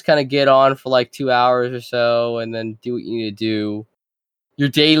 you can just kind of get on for like 2 hours or so, and then do what you need to do, your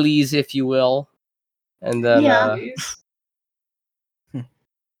dailies, if you will, and then Yeah.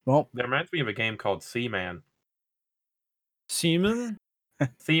 Well, That reminds me of a game called Seaman. Seaman?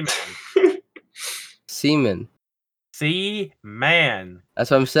 Seaman. semen. Seaman. That's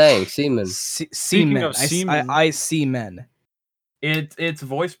what I'm saying. Semen. see men. of semen. I see men. It's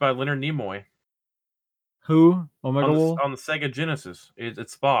voiced by Leonard Nimoy Who? Omega Wolf? on the Sega Genesis.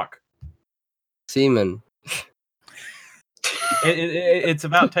 It's Spock. Semen. It's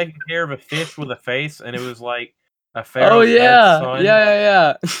about taking care of a fish with a face, and it was like a pharaoh's Oh dead yeah, son.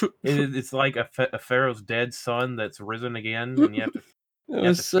 yeah. It's like a pharaoh's dead son that's risen again, and you have to. It have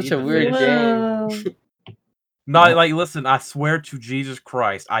was to such feed a the weird fish. game. Not like, listen, I swear to Jesus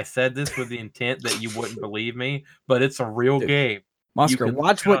Christ, I said this with the intent that you wouldn't believe me, but it's a real Dude. game. Oscar, can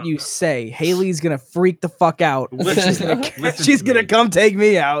watch look what up. you say. Haley's gonna freak the fuck out. Listen, listen She's to gonna me. come take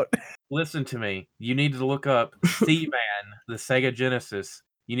me out. Listen to me. You need to look up Seaman, the Sega Genesis.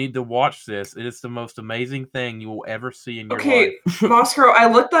 You need to watch this. It is the most amazing thing you will ever see in your Okay, life. Moscow,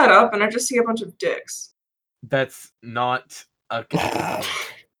 I looked that up and I just see a bunch of dicks. That's not a.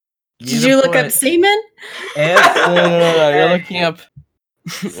 Did you look up semen? No, you're looking up.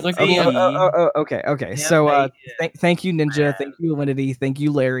 You're looking up. Okay. So, thank you, Ninja. Thank you, Alinity. Thank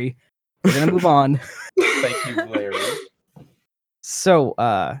you, Larry. We're gonna move on. Thank you, Larry. So,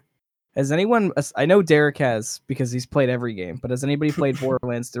 has anyone? I know Derek has because he's played every game. But has anybody played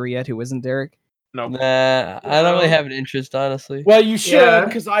Borderlands 3 yet? Who isn't Derek? No. Nah, I don't really have an interest, honestly. Well, you should, Yeah.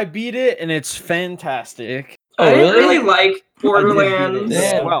 because I beat it and it's fantastic. Oh, I didn't really? really like I did beat it. Borderlands.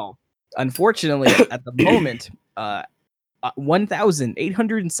 Damn. Well, unfortunately, at the moment,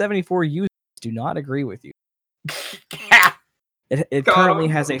 1,874 users do not agree with you. It Got currently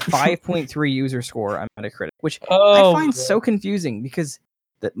 'em. has a 5.3 user score on Metacritic, which Oh, I find so confusing because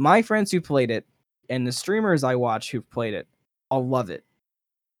that my friends who played it and the streamers I watch who've played it all love it.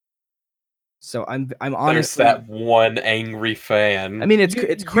 So I'm There's honestly. that one angry fan. I mean, its You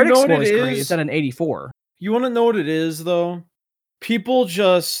critic know what score it is great. is? It's at an 84. You want to know what it is, though? People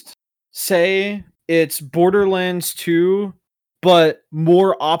just say it's Borderlands 2, but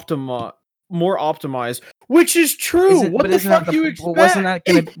more optimized, which is true. What the fuck do you expect? Wasn't that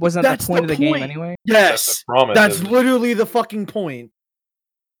the That's point of the game point. anyway? Yes, promise. that's literally the fucking point.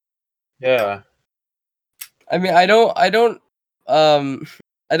 Yeah. I mean, I don't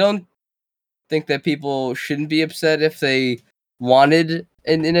think that people shouldn't be upset if they wanted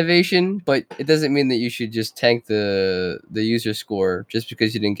an innovation, but it doesn't mean that you should just tank the user score just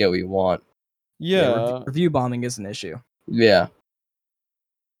because you didn't get what you want. Yeah. Review bombing is an issue. Yeah.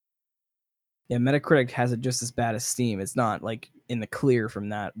 Yeah, Metacritic has it just as bad as Steam. It's not like in the clear from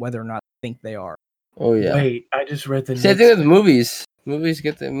that whether or not they think they are. Oh yeah. Wait, I just read the Same next thing with movies. Movies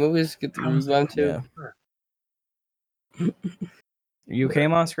get the reviews on too. Yeah. Are you okay,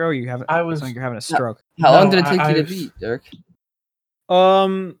 Moscow? You haven't. I was- Sound like you're having a stroke. How long No, did it take you I to was- beat, Dirk?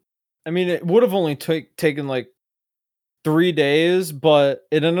 I mean, it would have only taken like 3 days, but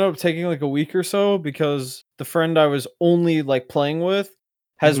it ended up taking like a week or so because the friend I was only like playing with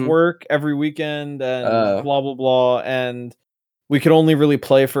has Mhm. work every weekend and Oh. blah blah blah, and we could only really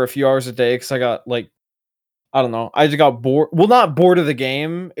play for a few hours a day because I got like, I don't know, I just got bored. Well, not bored of the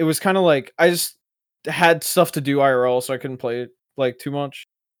game. It was kind of like I just had stuff to do IRL, so I couldn't play it like too much.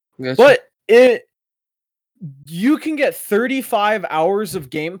 Gotcha. But you can get 35 hours of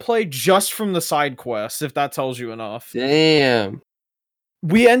gameplay just from the side quests, if that tells you enough. Damn.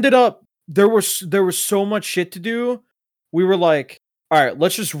 We ended up there was so much shit to do. We were like, all right,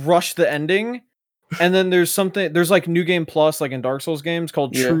 let's just rush the ending. And then there's like New Game Plus, like in Dark Souls games,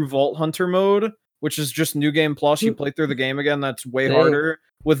 called Yeah. True Vault Hunter mode, which is just New Game Plus. You play through the game again. That's way Dang. harder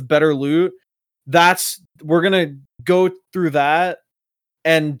with better loot. We're gonna go through that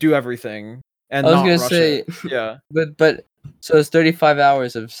and do everything. And I was not gonna rush say, it. Yeah. but so it's 35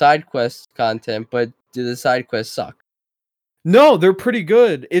 hours of side quest content, but do the side quests suck? No, they're pretty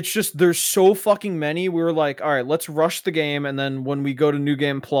good. It's just there's so fucking many. We were like, all right, let's rush the game, and then when we go to New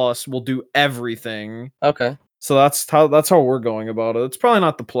Game Plus, we'll do everything. Okay. So that's how we're going about it. It's probably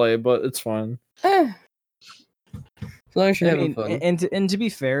not the play, but it's fine. As long as you're I having mean, fun. and to be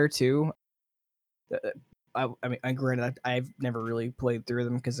fair too, I mean, granted, I've never really played through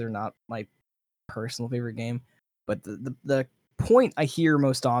them because they're not my personal favorite game. But the point I hear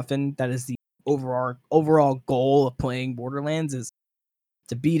most often that is the overall goal of playing Borderlands is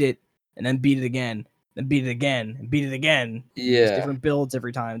to beat it and then beat it again, then beat it again and beat it again. Use Yeah. different builds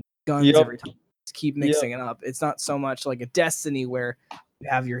every time, guns Yep. every time. Just keep Yep. mixing it up. It's not so much like a Destiny where you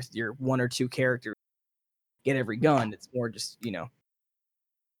have your one or two characters get every gun. It's more just,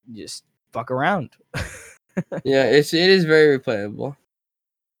 just fuck around. Yeah, it is very replayable.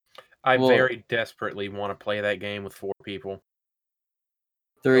 I Well- very desperately want to play that game with 4 people.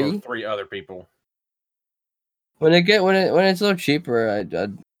 Or 3. 3 other people. When it's a little cheaper, I'd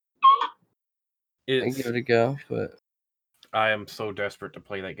give It's, it a go. But I am so desperate to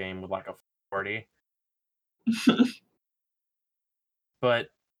play that game with like a party. But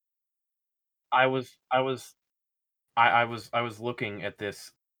I was looking at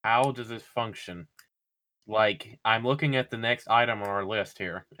this. How does this function? Like, I'm looking at the next item on our list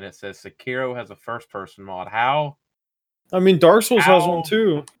here, and it says Sekiro has a first-person mod. How? I mean, Dark Souls has Ow. one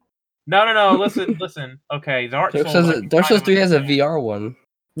too. No. Listen. Okay, Dark Souls. I can Dark kind Souls of 3 has a understand. VR one.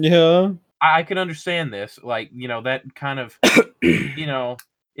 Yeah. I can understand this. Like, that kind of,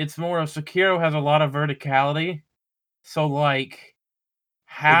 it's more of Sekiro has a lot of verticality. So, like,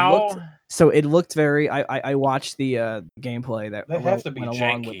 how? So it looked very. I watched the gameplay that That has to be went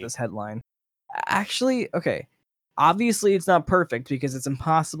along with janky. this headline. Actually, okay. Obviously, it's not perfect because it's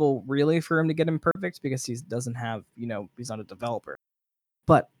impossible, really, for him to get him perfect because he doesn't have, he's not a developer.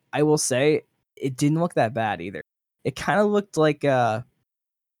 But I will say, it didn't look that bad either. It kind of looked like it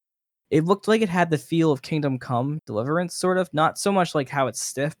had the feel of Kingdom Come Deliverance, sort of. Not so much like how it's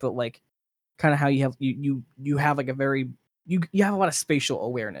stiff, but like kind of how you have you have like a very you have a lot of spatial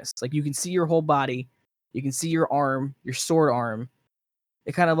awareness. Like you can see your whole body, you can see your arm, your sword arm.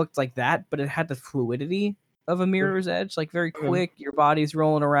 It kind of looked like that, but it had the fluidity of a Mirror's Edge, like very quick. Your body's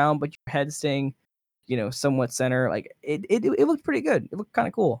rolling around, but your head's staying, somewhat center. Like it looked pretty good. It looked kind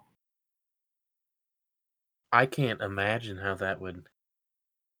of cool. I can't imagine how that would.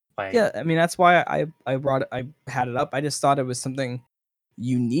 Like, Yeah, I mean that's why I had it up. I just thought it was something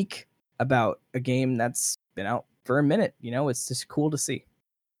unique about a game that's been out for a minute. It's just cool to see.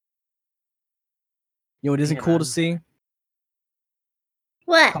 It isn't Yeah, cool to man. see.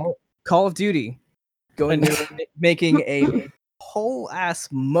 What? Call of Duty going making a whole ass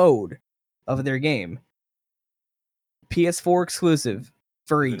mode of their game. PS4 exclusive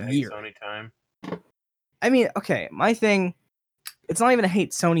for a Good day, year. Sony time. I mean, okay, my thing, it's not even a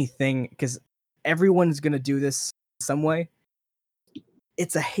hate Sony thing because everyone's gonna do this some way.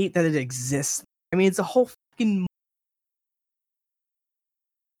 It's a hate that it exists. I mean, it's a whole fucking.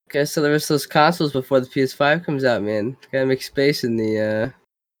 Okay, so there was those consoles before the PS5 comes out, man. Gotta make space in the.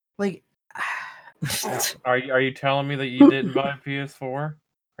 Like, Are you telling me that you didn't buy a PS4?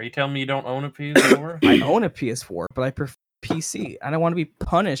 Are you telling me you don't own a PS4? I own a PS4, but I prefer PC. I don't want to be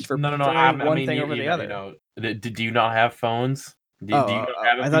punished for No. preferring I one mean, thing you, over you the know, other. you know, do you not have phones? Do you not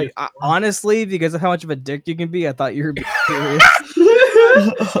have a I thought PS4? honestly, because of how much of a dick you can be, I thought you were being serious.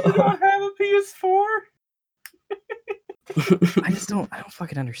 You don't have a PS4? I don't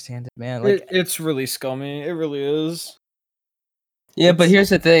fucking understand it, man. Like, It's really scummy. It really is. Yeah, but here's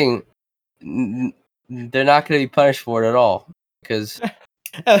the thing: they're not going to be punished for it at all because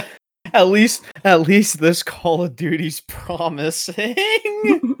At least this Call of Duty's promising.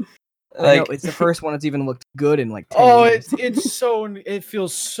 I know like it's the first one that's even looked good in like 10 Oh, years. it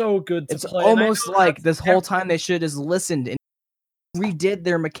feels so good to It's play. and I almost know like that's this whole time they should have just listened and redid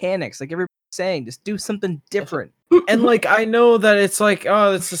their mechanics. Like everybody's saying, just do something different. And like I know that it's like,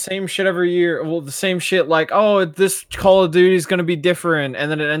 oh, it's the same shit every year. Well, the same shit like, oh, this Call of Duty is gonna be different,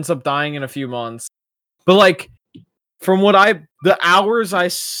 and then it ends up dying in a few months. But like from the hours I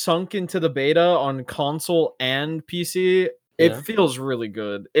sunk into the beta on console and PC, it Yeah. feels really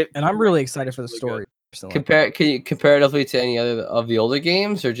good. And I'm really excited for the really story. Personally. comparatively to any other of the older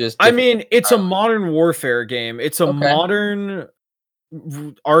games, or just I different? mean, it's a modern warfare game. It's a Okay. modern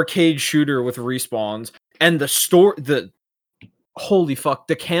arcade shooter with respawns, and the holy fuck,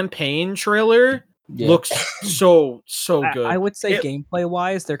 the campaign trailer Yeah. looks so good. I would say It- gameplay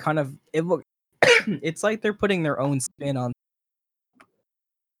wise, they're kind of it look. It's like they're putting their own spin on.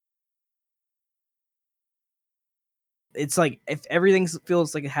 It's like if everything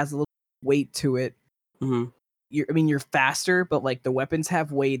feels like it has a little weight to it. Mhm. You're faster, but like the weapons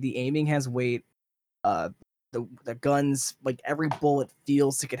have weight, the aiming has weight. The guns, like every bullet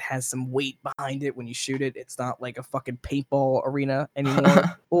feels like it has some weight behind it when you shoot it. It's not like a fucking paintball arena anymore.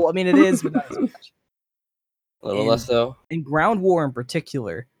 Well, I mean it is, but not as much. A little less so. And Ground War in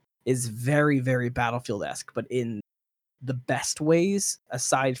particular is very, very Battlefield-esque, but in the best ways.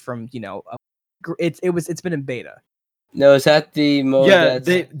 Aside from it's been in beta. No, is that the mode? yeah,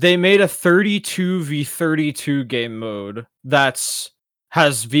 that's... they made a 32v32 game mode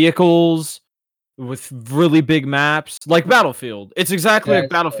has vehicles with really big maps, like Battlefield. It's exactly like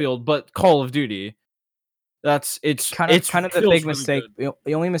That's- Battlefield, but Call of Duty. It's Kind of the feels big really mistake. good.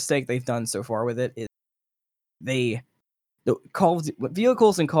 The only mistake they've done so far with it is the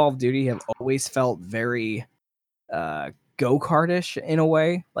vehicles in Call of Duty have always felt very go-kartish in a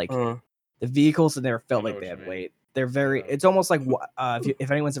way. Like Uh, the vehicles have never felt I know like what they you had mean. weight. They're very. Yeah. It's almost like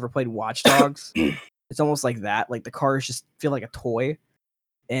if anyone's ever played Watch Dogs, it's almost like that. Like the cars just feel like a toy,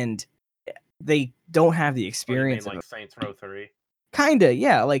 and they don't have the What do you mean, experience. like Saints Row 3? Kinda,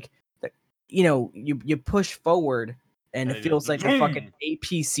 yeah. Like you push forward, and And it it feels just like the fucking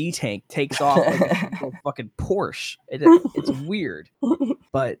APC tank takes off like a fucking Porsche. It's weird,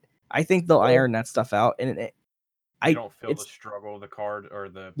 but I think they'll iron that stuff out, and You don't feel the it's struggle of the card or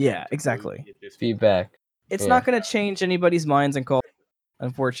the Yeah, thing to move, exactly. it just- feedback. it's Yeah. not going to change anybody's minds on Call.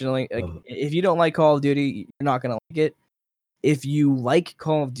 Unfortunately, like if you don't like Call of Duty, you're not going to like it. If you like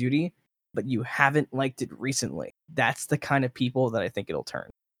Call of Duty, but you haven't liked it recently, that's the kind of people that I think it'll turn.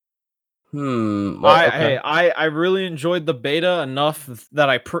 Well, I really enjoyed the beta enough that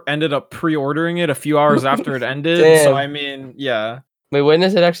I ended up pre-ordering it a few hours after it ended. So Damn. I mean, yeah. Wait, when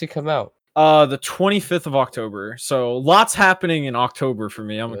does it actually come out? The 25th of October. So lots happening in October for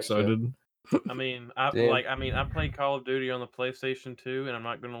me. I'm Gotcha. excited. I mean, I played Call of Duty on the PlayStation 2, and I'm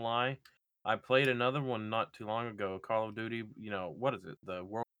not gonna lie, I played another one not too long ago. Call of Duty, what is it? The World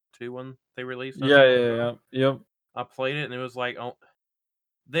War II one they released. not too long ago? Yep. I played it, and it was like,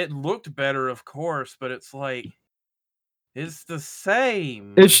 that looked better, of course, but it's like, it's the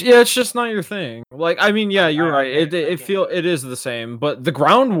same. It's just not your thing. Like, I mean, yeah, you're I right. get it, I get It is the same, but the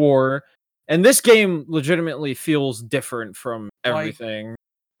ground war and this game legitimately feels different from everything.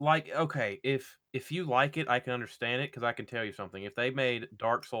 Like, okay, if you like it, I can understand it, because I can tell you something. If they made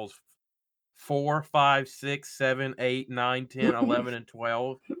Dark Souls 4, 5, 6, 7, 8, 9, 10, 11, and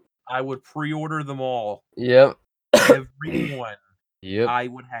 12, I would pre-order them all. Yep. Every one Yep. I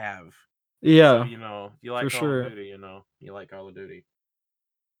would have. Yeah. So, if you like for Call sure. of Duty, you like Call of Duty.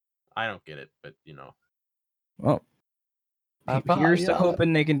 I don't get it, but Well, here's to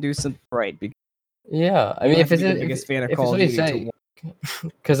hoping they can do something right. Because Yeah, I mean, I if it's the biggest fan of if Call of it's what Duty, you say,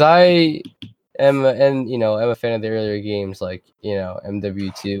 because I am, I'm a fan of the earlier games like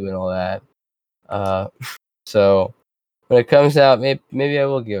MW2 and all that. So when it comes out, maybe I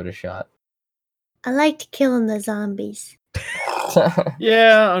will give it a shot. I liked killing the zombies.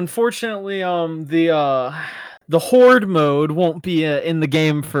 Yeah, unfortunately, the horde mode won't be in the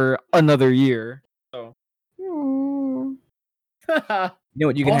game for another year. So Mm, you know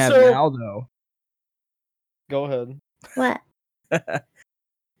what you can have Also- now though. go ahead. what?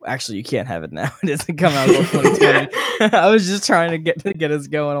 Actually, you can't have it now. It doesn't come out until 2020. I was just trying to get us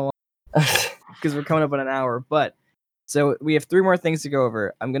going along because we're coming up on an hour. But so we have 3 more things to go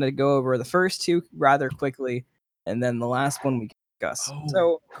over. I'm gonna go over the first 2 rather quickly, and then the last one we can Gus. Oh,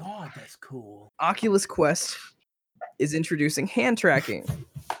 So God, that's cool. Oculus Quest is introducing hand tracking,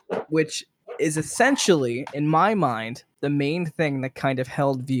 which is essentially, in my mind, the main thing that kind of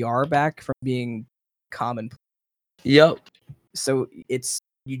held VR back from being common. Yep. So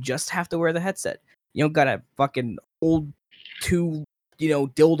you just have to wear the headset. You don't gotta fucking hold two,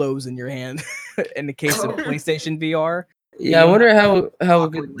 dildos in your hand. In the case of PlayStation VR, Yeah, I wonder how good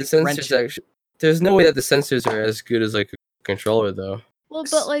awkwardly the sensors wrench it. actually. There's no way that the sensors are as good as like a controller though. Well,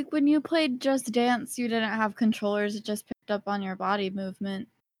 but like when you played Just Dance, you didn't have controllers. It just picked up on your body movement.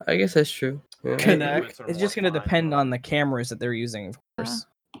 I guess that's true. Yeah, Connect. it's just gonna depend on the cameras that they're using, of course,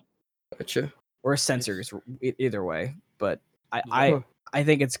 gotcha. or sensors. Either way, but Huh. I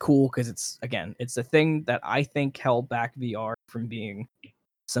think it's cool because it's the thing that I think held back VR from being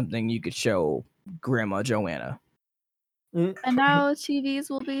something you could show Grandma Joanna. And now TVs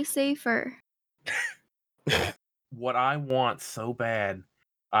will be safer. What I want so bad,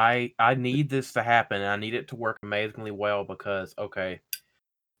 I need this to happen, and I need it to work amazingly well because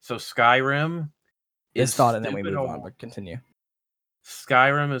so Skyrim This is thought, and then we stupid move on. old. But continue.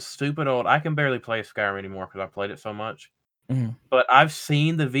 Skyrim is stupid old. I can barely play Skyrim anymore because I played it so much. Mhm. But I've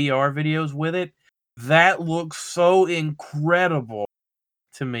seen the VR videos with it. That looks so incredible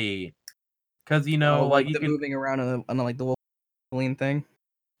to me. Because like you the can, moving around on like the Wolverine thing.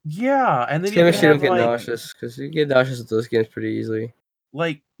 yeah, and then Just you make can sure you have, don't get like, nauseous because you get nauseous with those games pretty easily.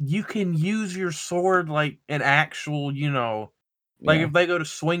 like you can use your sword like an actual, like Yeah. if they go to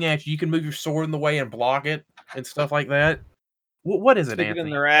swing at you, you can move your sword in the way and block it and stuff like that. What is it, Stick it in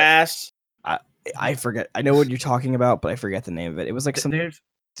Anthony? their ass. I forget. I know what you're talking about, but I forget the name of it. It was like some.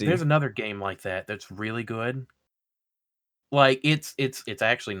 There's another game like that that's really good. Like it's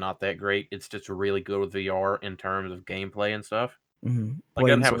actually not that great. It's just really good with VR in terms of gameplay and stuff. Like it Blade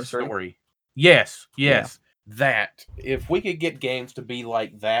doesn't and have a Sorcery. story. Yes, Yeah. that. If we could get games to be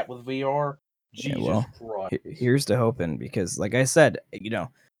like that with VR, Yeah, Jesus well, Christ. Here's to hoping, because like I said, The time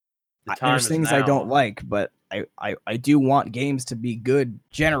there's is things I don't now. like, but I do want games to be good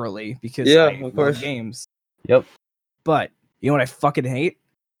generally because Yeah, I of love course. games. Yep. But you know what I fucking hate?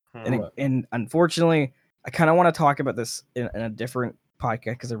 Hmm. And unfortunately, I kind of want to talk about this in a different podcast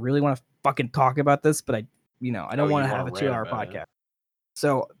because I really want to fucking talk about this, but I don't Oh, want you to have wanna a 2-hour rant about it. podcast.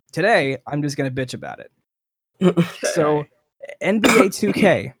 So today I'm just gonna bitch about it. So Okay. NBA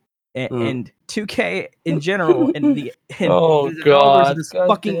 2K Mm. and 2K in general and the Oh, developers God. of this God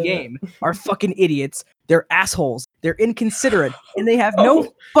fucking damn it. game are fucking idiots. They're assholes. They're inconsiderate, and they have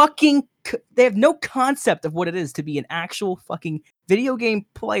no concept of what it is to be an actual fucking video game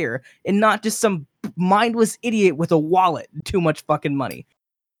player and not just some mindless idiot with a wallet and too much fucking money.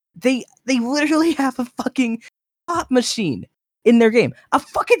 They literally have a fucking slot machine in their game, a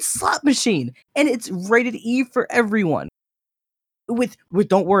fucking slot machine, and it's rated E for everyone. With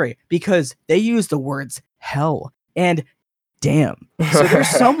don't worry, because they use the words hell and damn. So there's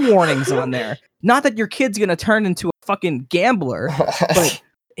some warnings on there. Not that your kid's gonna turn into a fucking gambler, but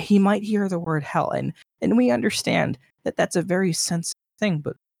he might hear the word hell, and we understand that that's a very sensitive thing,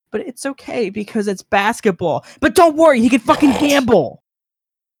 but it's okay because it's basketball. But don't worry, he can fucking gamble.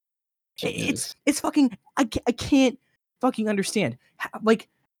 Jesus. It's fucking I can't fucking understand. Like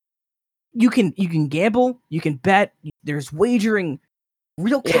you can gamble, you can bet, there's wagering,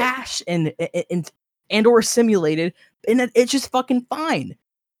 real Yeah. cash and or simulated, and it's just fucking fine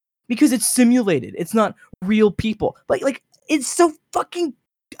because it's simulated. It's not real people. Like it's so fucking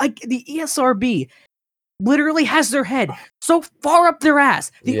the ESRB literally has their head so far up their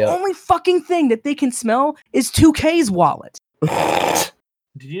ass. The Yeah. only fucking thing that they can smell is 2K's wallet.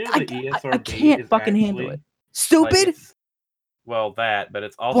 Did you know I- the I ESRB can't is fucking handle actually, it. Stupid. like, well, that, but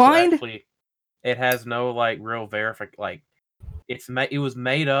it's also Blind? actually it has no like real like it was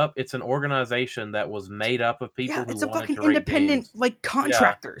made up. It's an organization that was made up of people Yeah, who it's a wanted fucking to rate independent games. like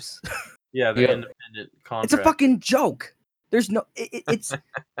contractors. Yeah, they're Yeah. independent contractors. It's a fucking joke. There's no. It's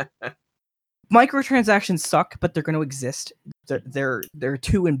microtransactions suck, but they're going to exist. They're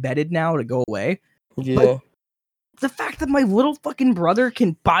too embedded now to go away. Yeah. The fact that my little fucking brother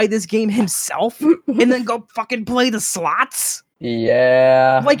can buy this game himself and then go fucking play the slots,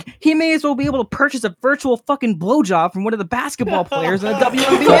 Yeah. like he may as well be able to purchase a virtual fucking blowjob from one of the basketball players in the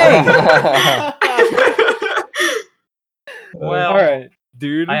WNBA. Well, all right,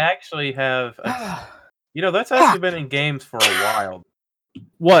 dude. I actually have. That's actually been in games for a while.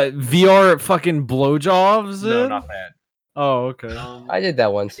 What VR fucking blowjobs? No, in? not that. Oh, okay. I did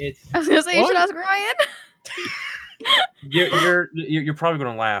that once. It's I was gonna say you should What? ask Ryan. You're probably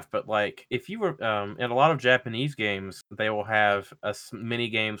gonna laugh, but like if you were in a lot of Japanese games, they will have mini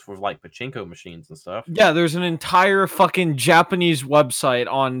games with like pachinko machines and stuff. Yeah, there's an entire fucking Japanese website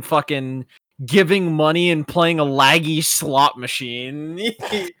on fucking giving money and playing a laggy slot machine.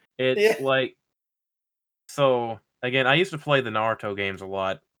 It's like, so again, I used to play the Naruto games a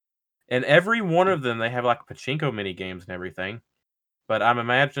lot, and every one of them they have like pachinko mini games and everything. But I'm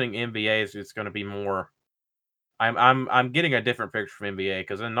imagining NBA is just going to be more. I'm getting a different picture from NBA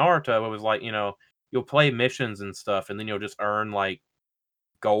because in Naruto it was like you'll play missions and stuff, and then you'll just earn like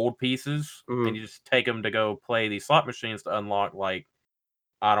gold pieces, and you just take them to go play these slot machines to unlock like.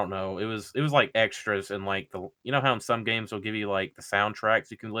 I don't know. It was like extras and like how in some games they'll give you like the soundtracks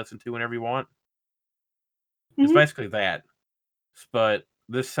you can listen to whenever you want. It's basically that, but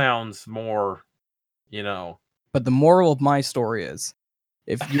this sounds more, But the moral of my story is,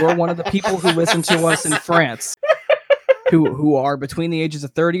 if you're one of the people who listen to us in France, who are between the ages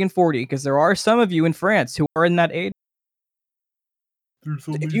of 30 and 40, because there are some of you in France who are in that age,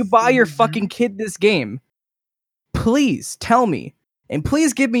 if you buy your fucking kid this game, please tell me, and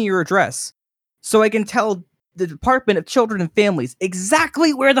please give me your address, so I can tell the Department of Children and Families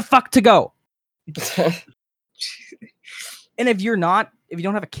exactly where the fuck to go. And if you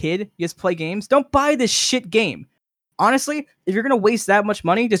don't have a kid, you just play games, don't buy this shit game. Honestly, if you're gonna waste that much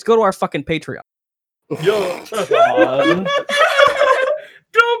money, just go to our fucking Patreon. Yo,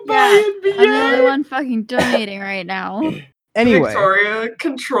 Don't buy Yeah, NBA. I'm the only one fucking donating right now. Anyway, Victoria,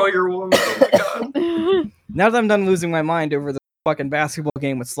 control your woman. Oh my god. now that I'm done losing my mind over the fucking basketball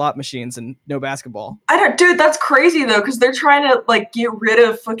game with slot machines and no basketball. Dude, that's crazy though, because they're trying to like get rid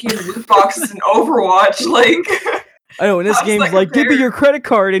of fucking loot boxes in Overwatch. Like, I know, and this How's game's that like, give me compared? your credit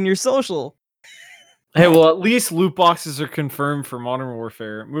card and your social. Hey, well, at least loot boxes are confirmed for Modern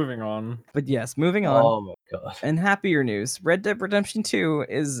Warfare. Moving on. But yes, moving on. Oh my god. And happier news, Red Dead Redemption 2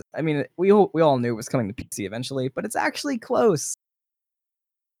 is, I mean, we all knew it was coming to PC eventually, but it's actually close.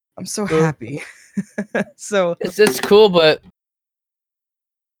 I'm so happy. So It's cool, but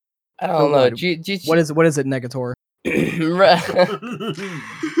I don't know. what? GT what is it, Negator?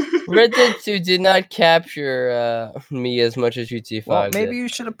 Red Dead 2 did not capture me as much as GTA 5 Well, maybe did. you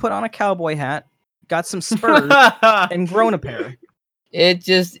should have put on a cowboy hat, got some spurs, and grown a pair. It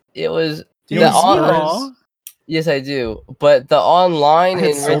was Do you the know on- Yes, I do. But the online I had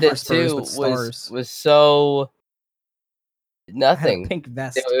in Red silver Dead spurs 2 with stars. was so I had a nothing. pink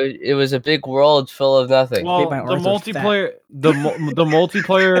vest. It was a big world full of nothing. Well, my the arms are fat. multiplayer, the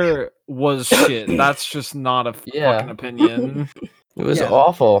multiplayer was shit. That's just not a Yeah. fucking opinion. It was Yeah.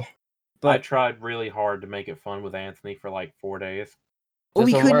 awful. I tried really hard to make it fun with Anthony for like 4 days. Well,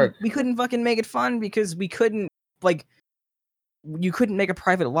 Doesn't work. we couldn't fucking make it fun because we couldn't, like, you couldn't make a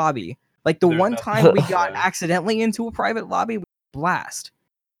private lobby. Like, the There's one nothing time we like got that. accidentally into a private lobby, we blast.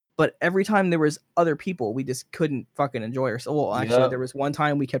 But every time there was other people, we just couldn't fucking enjoy ourselves. Well, actually, Yeah. there was one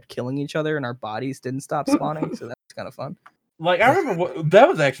time we kept killing each other and our bodies didn't stop spawning, so that was kind of fun. Like, I remember that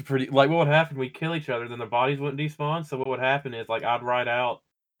was actually pretty. Like, what would happen? We'd kill each other, then the bodies wouldn't despawn. So what would happen is, like, I'd ride out,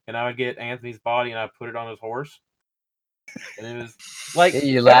 and I would get Anthony's body, and I'd put it on his horse. And it was like You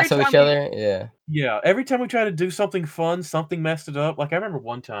every lasso time each other? Yeah. Yeah, every time we tried to do something fun, something messed it up. Like I remember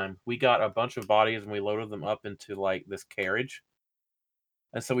one time we got a bunch of bodies and we loaded them up into like this carriage,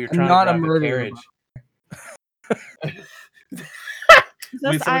 and so we were I'm trying not to a drive the murderer, carriage. Is this So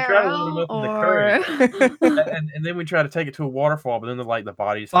we try to load them IRL up in the or? and then we try to take it to a waterfall, but then the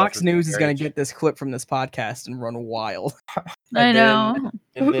bodies. fell Fox through the News is going to carriage. get this clip from this podcast and run wild. I And know.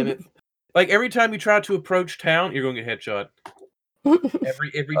 And then it, like every time you try to approach town, you're gonna get headshot.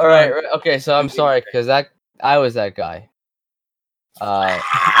 Every time. All right. Okay, so I'm sorry because I was that guy.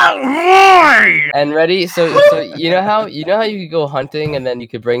 And ready? So you know how you could go hunting and then you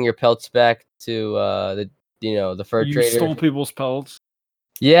could bring your pelts back to the fur You trader. stole people's pelts.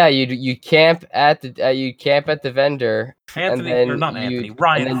 Yeah, you camp at the vendor, Anthony, and or not then Anthony, you'd-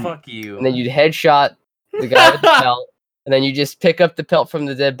 Ryan, and then- fuck you. and then you'd headshot the guy with the pelt, and then you just pick up the pelt from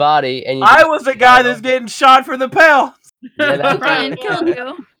the dead body, and you. I was the guy that's getting shot for the pelt. Yeah, that's Brian right. killed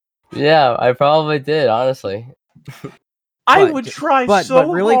you. Yeah, I probably did, honestly. I But- would try But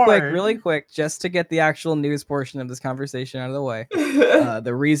so really hard. quick, just to get the actual news portion of this conversation out of the way. God.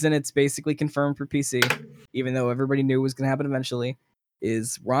 The reason it's basically confirmed for PC, even though everybody knew it was going to happen eventually,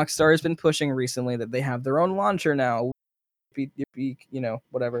 is Rockstar has been pushing recently that they have their own launcher now.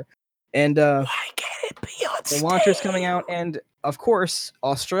 Whatever. And the launcher's coming out, and of course,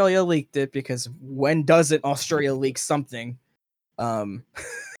 Australia leaked it because when doesn't Australia leak something?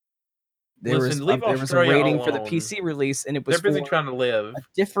 there Listen, was leave a Australia rating for the alone. PC release, and it was They're busy for trying to live. a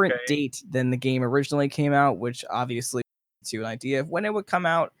different okay? date than the game originally came out, which obviously gives you an idea of when it would come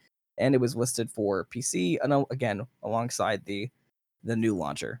out, and it was listed for PC, and again alongside the new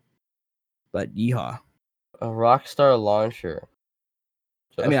launcher. But yeehaw! A Rockstar launcher.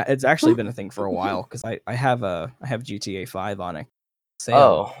 I mean, it's actually been a thing for a while because I have GTA 5 on it. Sale,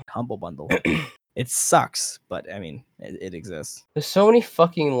 Oh. Humble Bundle. It sucks, but I mean, it exists. There's so many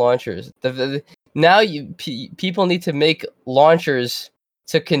fucking launchers. Now people need to make launchers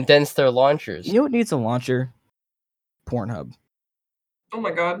to condense their launchers. You know what needs a launcher? Pornhub. Oh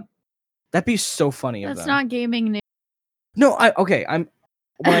my god. That'd be so funny of That's them. not gaming news. No, I'm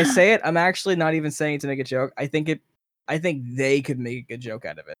when I say it, I'm actually not even saying it to make a joke. I think they could make a joke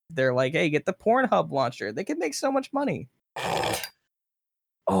out of it. They're like, hey, get the Pornhub launcher. They could make so much money.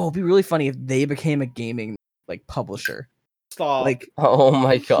 Oh, it'd be really funny if they became a gaming like publisher. Stop. Like Oh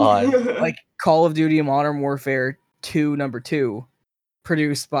my god. like Call of Duty Modern Warfare 2 #2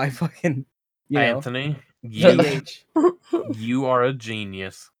 produced by fucking Anthony, you, TH. you are a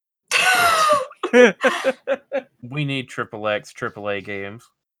genius. We need XXX AAA games.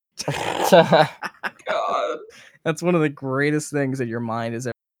 God. That's one of the greatest things that your mind is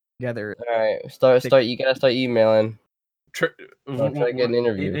ever together. Alright, start. You gotta start emailing. I'll try to get an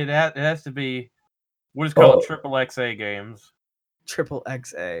interview. It has to be what is called triple XA games. Triple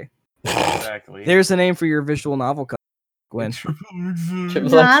XA. Exactly. There's a name for your visual novel, Gwen. Triple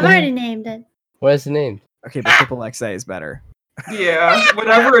No, I've XA? already named it. What is the name? Okay, but triple XA is better. Yeah,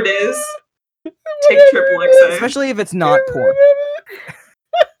 whatever it is, take triple XA. Especially if it's not porn.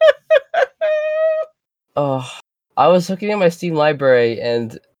 Oh, I was looking at my Steam library,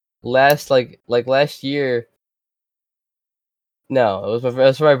 and last year. No, it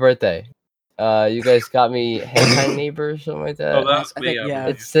was for my birthday. You guys got me Hentai Neighbor or something like that. Oh, that's I me. think, I yeah.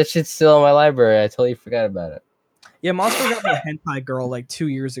 believe. That shit's still in my library. I totally forgot about it. Yeah, Monster got me a hentai girl like 2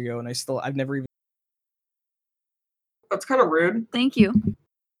 years ago, and I've never even. That's kind of rude. Thank you.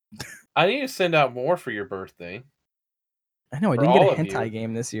 I need to send out more for your birthday. I know I For didn't get all a of hentai you.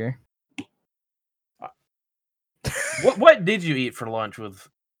 game this year. What did you eat for lunch with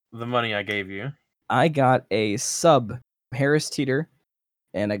the money I gave you? I got a sub Harris Teeter,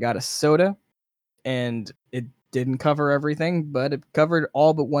 and I got a soda, and it didn't cover everything, but it covered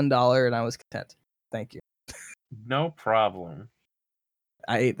all but $1, and I was content. Thank you. No problem.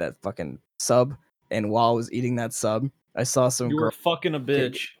 I ate that fucking sub, and while I was eating that sub, I saw some You girl. were fucking a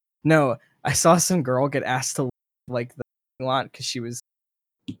bitch. No, I saw some girl get asked to like the lot because she was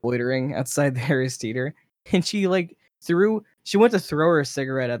loitering outside the Harris Teeter, and she like she went to throw her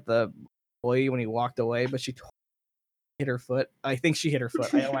cigarette at the boy when he walked away, but she hit her foot. I think she hit her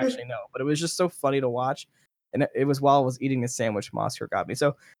foot. I don't actually know, but it was just so funny to watch, and it was while I was eating the sandwich Mosker got me.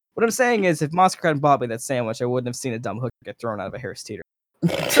 So what I'm saying is, if Mosker hadn't bought me that sandwich, I wouldn't have seen a dumb hook get thrown out of a Harris Teeter. I'm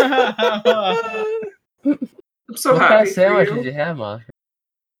so What kind happy of sandwich for did you. you have, Moss?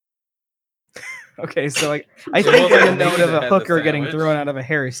 Okay, so like I So think what in the was note the of name a that had the hooker getting sandwich? thrown out of a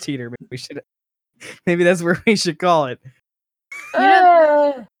Harris Teeter, maybe that's where we should call it.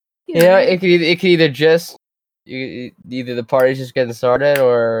 Yeah, it could either just either the party's just getting started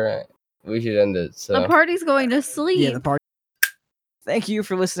or we should end it. So The party's going to sleep. Yeah, the party. Thank you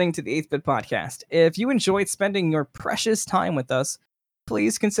for listening to the 8th Bit Podcast. If you enjoyed spending your precious time with us,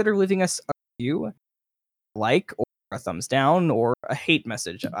 please consider leaving us a review, like, or a thumbs down, or a hate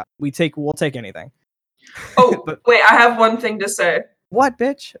message. We'll take anything. Oh, But- wait, I have one thing to say. What,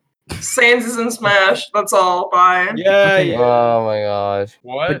 bitch? Sans is in Smash. That's all. Bye. Yeah, Okay. yeah. oh my gosh.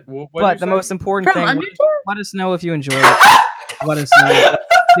 What? But the most important From thing, Undertale? let us know if you enjoyed it. Let us know if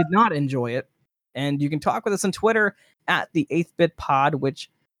you did not enjoy it. And you can talk with us on Twitter at the 8th Bit Pod, which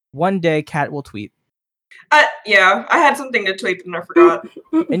one day Kat will tweet. Yeah, I had something to tweet and I forgot.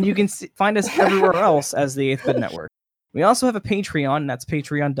 And you can find us everywhere else as the 8th Bit Network. We also have a Patreon, and that's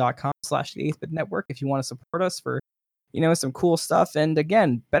patreon.com/the 8th Bit Network if you want to support us for, some cool stuff. And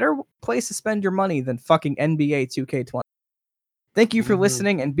again, better place to spend your money than fucking NBA 2K20. Thank you for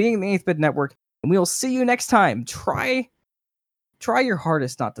listening and being the 8th Bit Network, and we will see you next time. Try your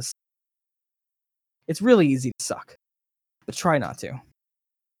hardest not to suck. It's really easy to suck, but try not to.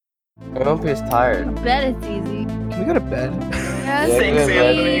 I won't be as tired. I bet it's easy. Can we go to bed? Yes, Thanks,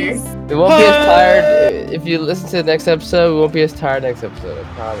 please. Anthony. We won't be as tired if you listen to the next episode. We won't be as tired next episode.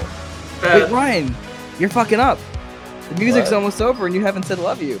 I promise. Wait, Ryan, you're fucking up. The music's What? almost over, and you haven't said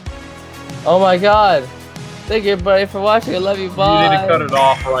love you. Oh my god. Thank you everybody for watching. I love you. Bye. You need to cut it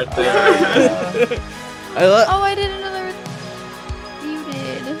off right there. I love. Oh, I didn't know there was. You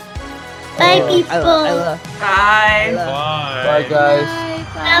did. Bye, Oh, people. Bye. Bye. Bye guys. Bye.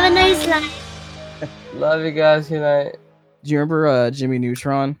 Bye. Have a nice life. Love you guys. Good night. Do you remember Jimmy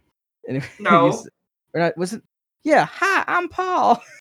Neutron? And he No. used- or not, was it? Yeah. Hi, I'm Paul.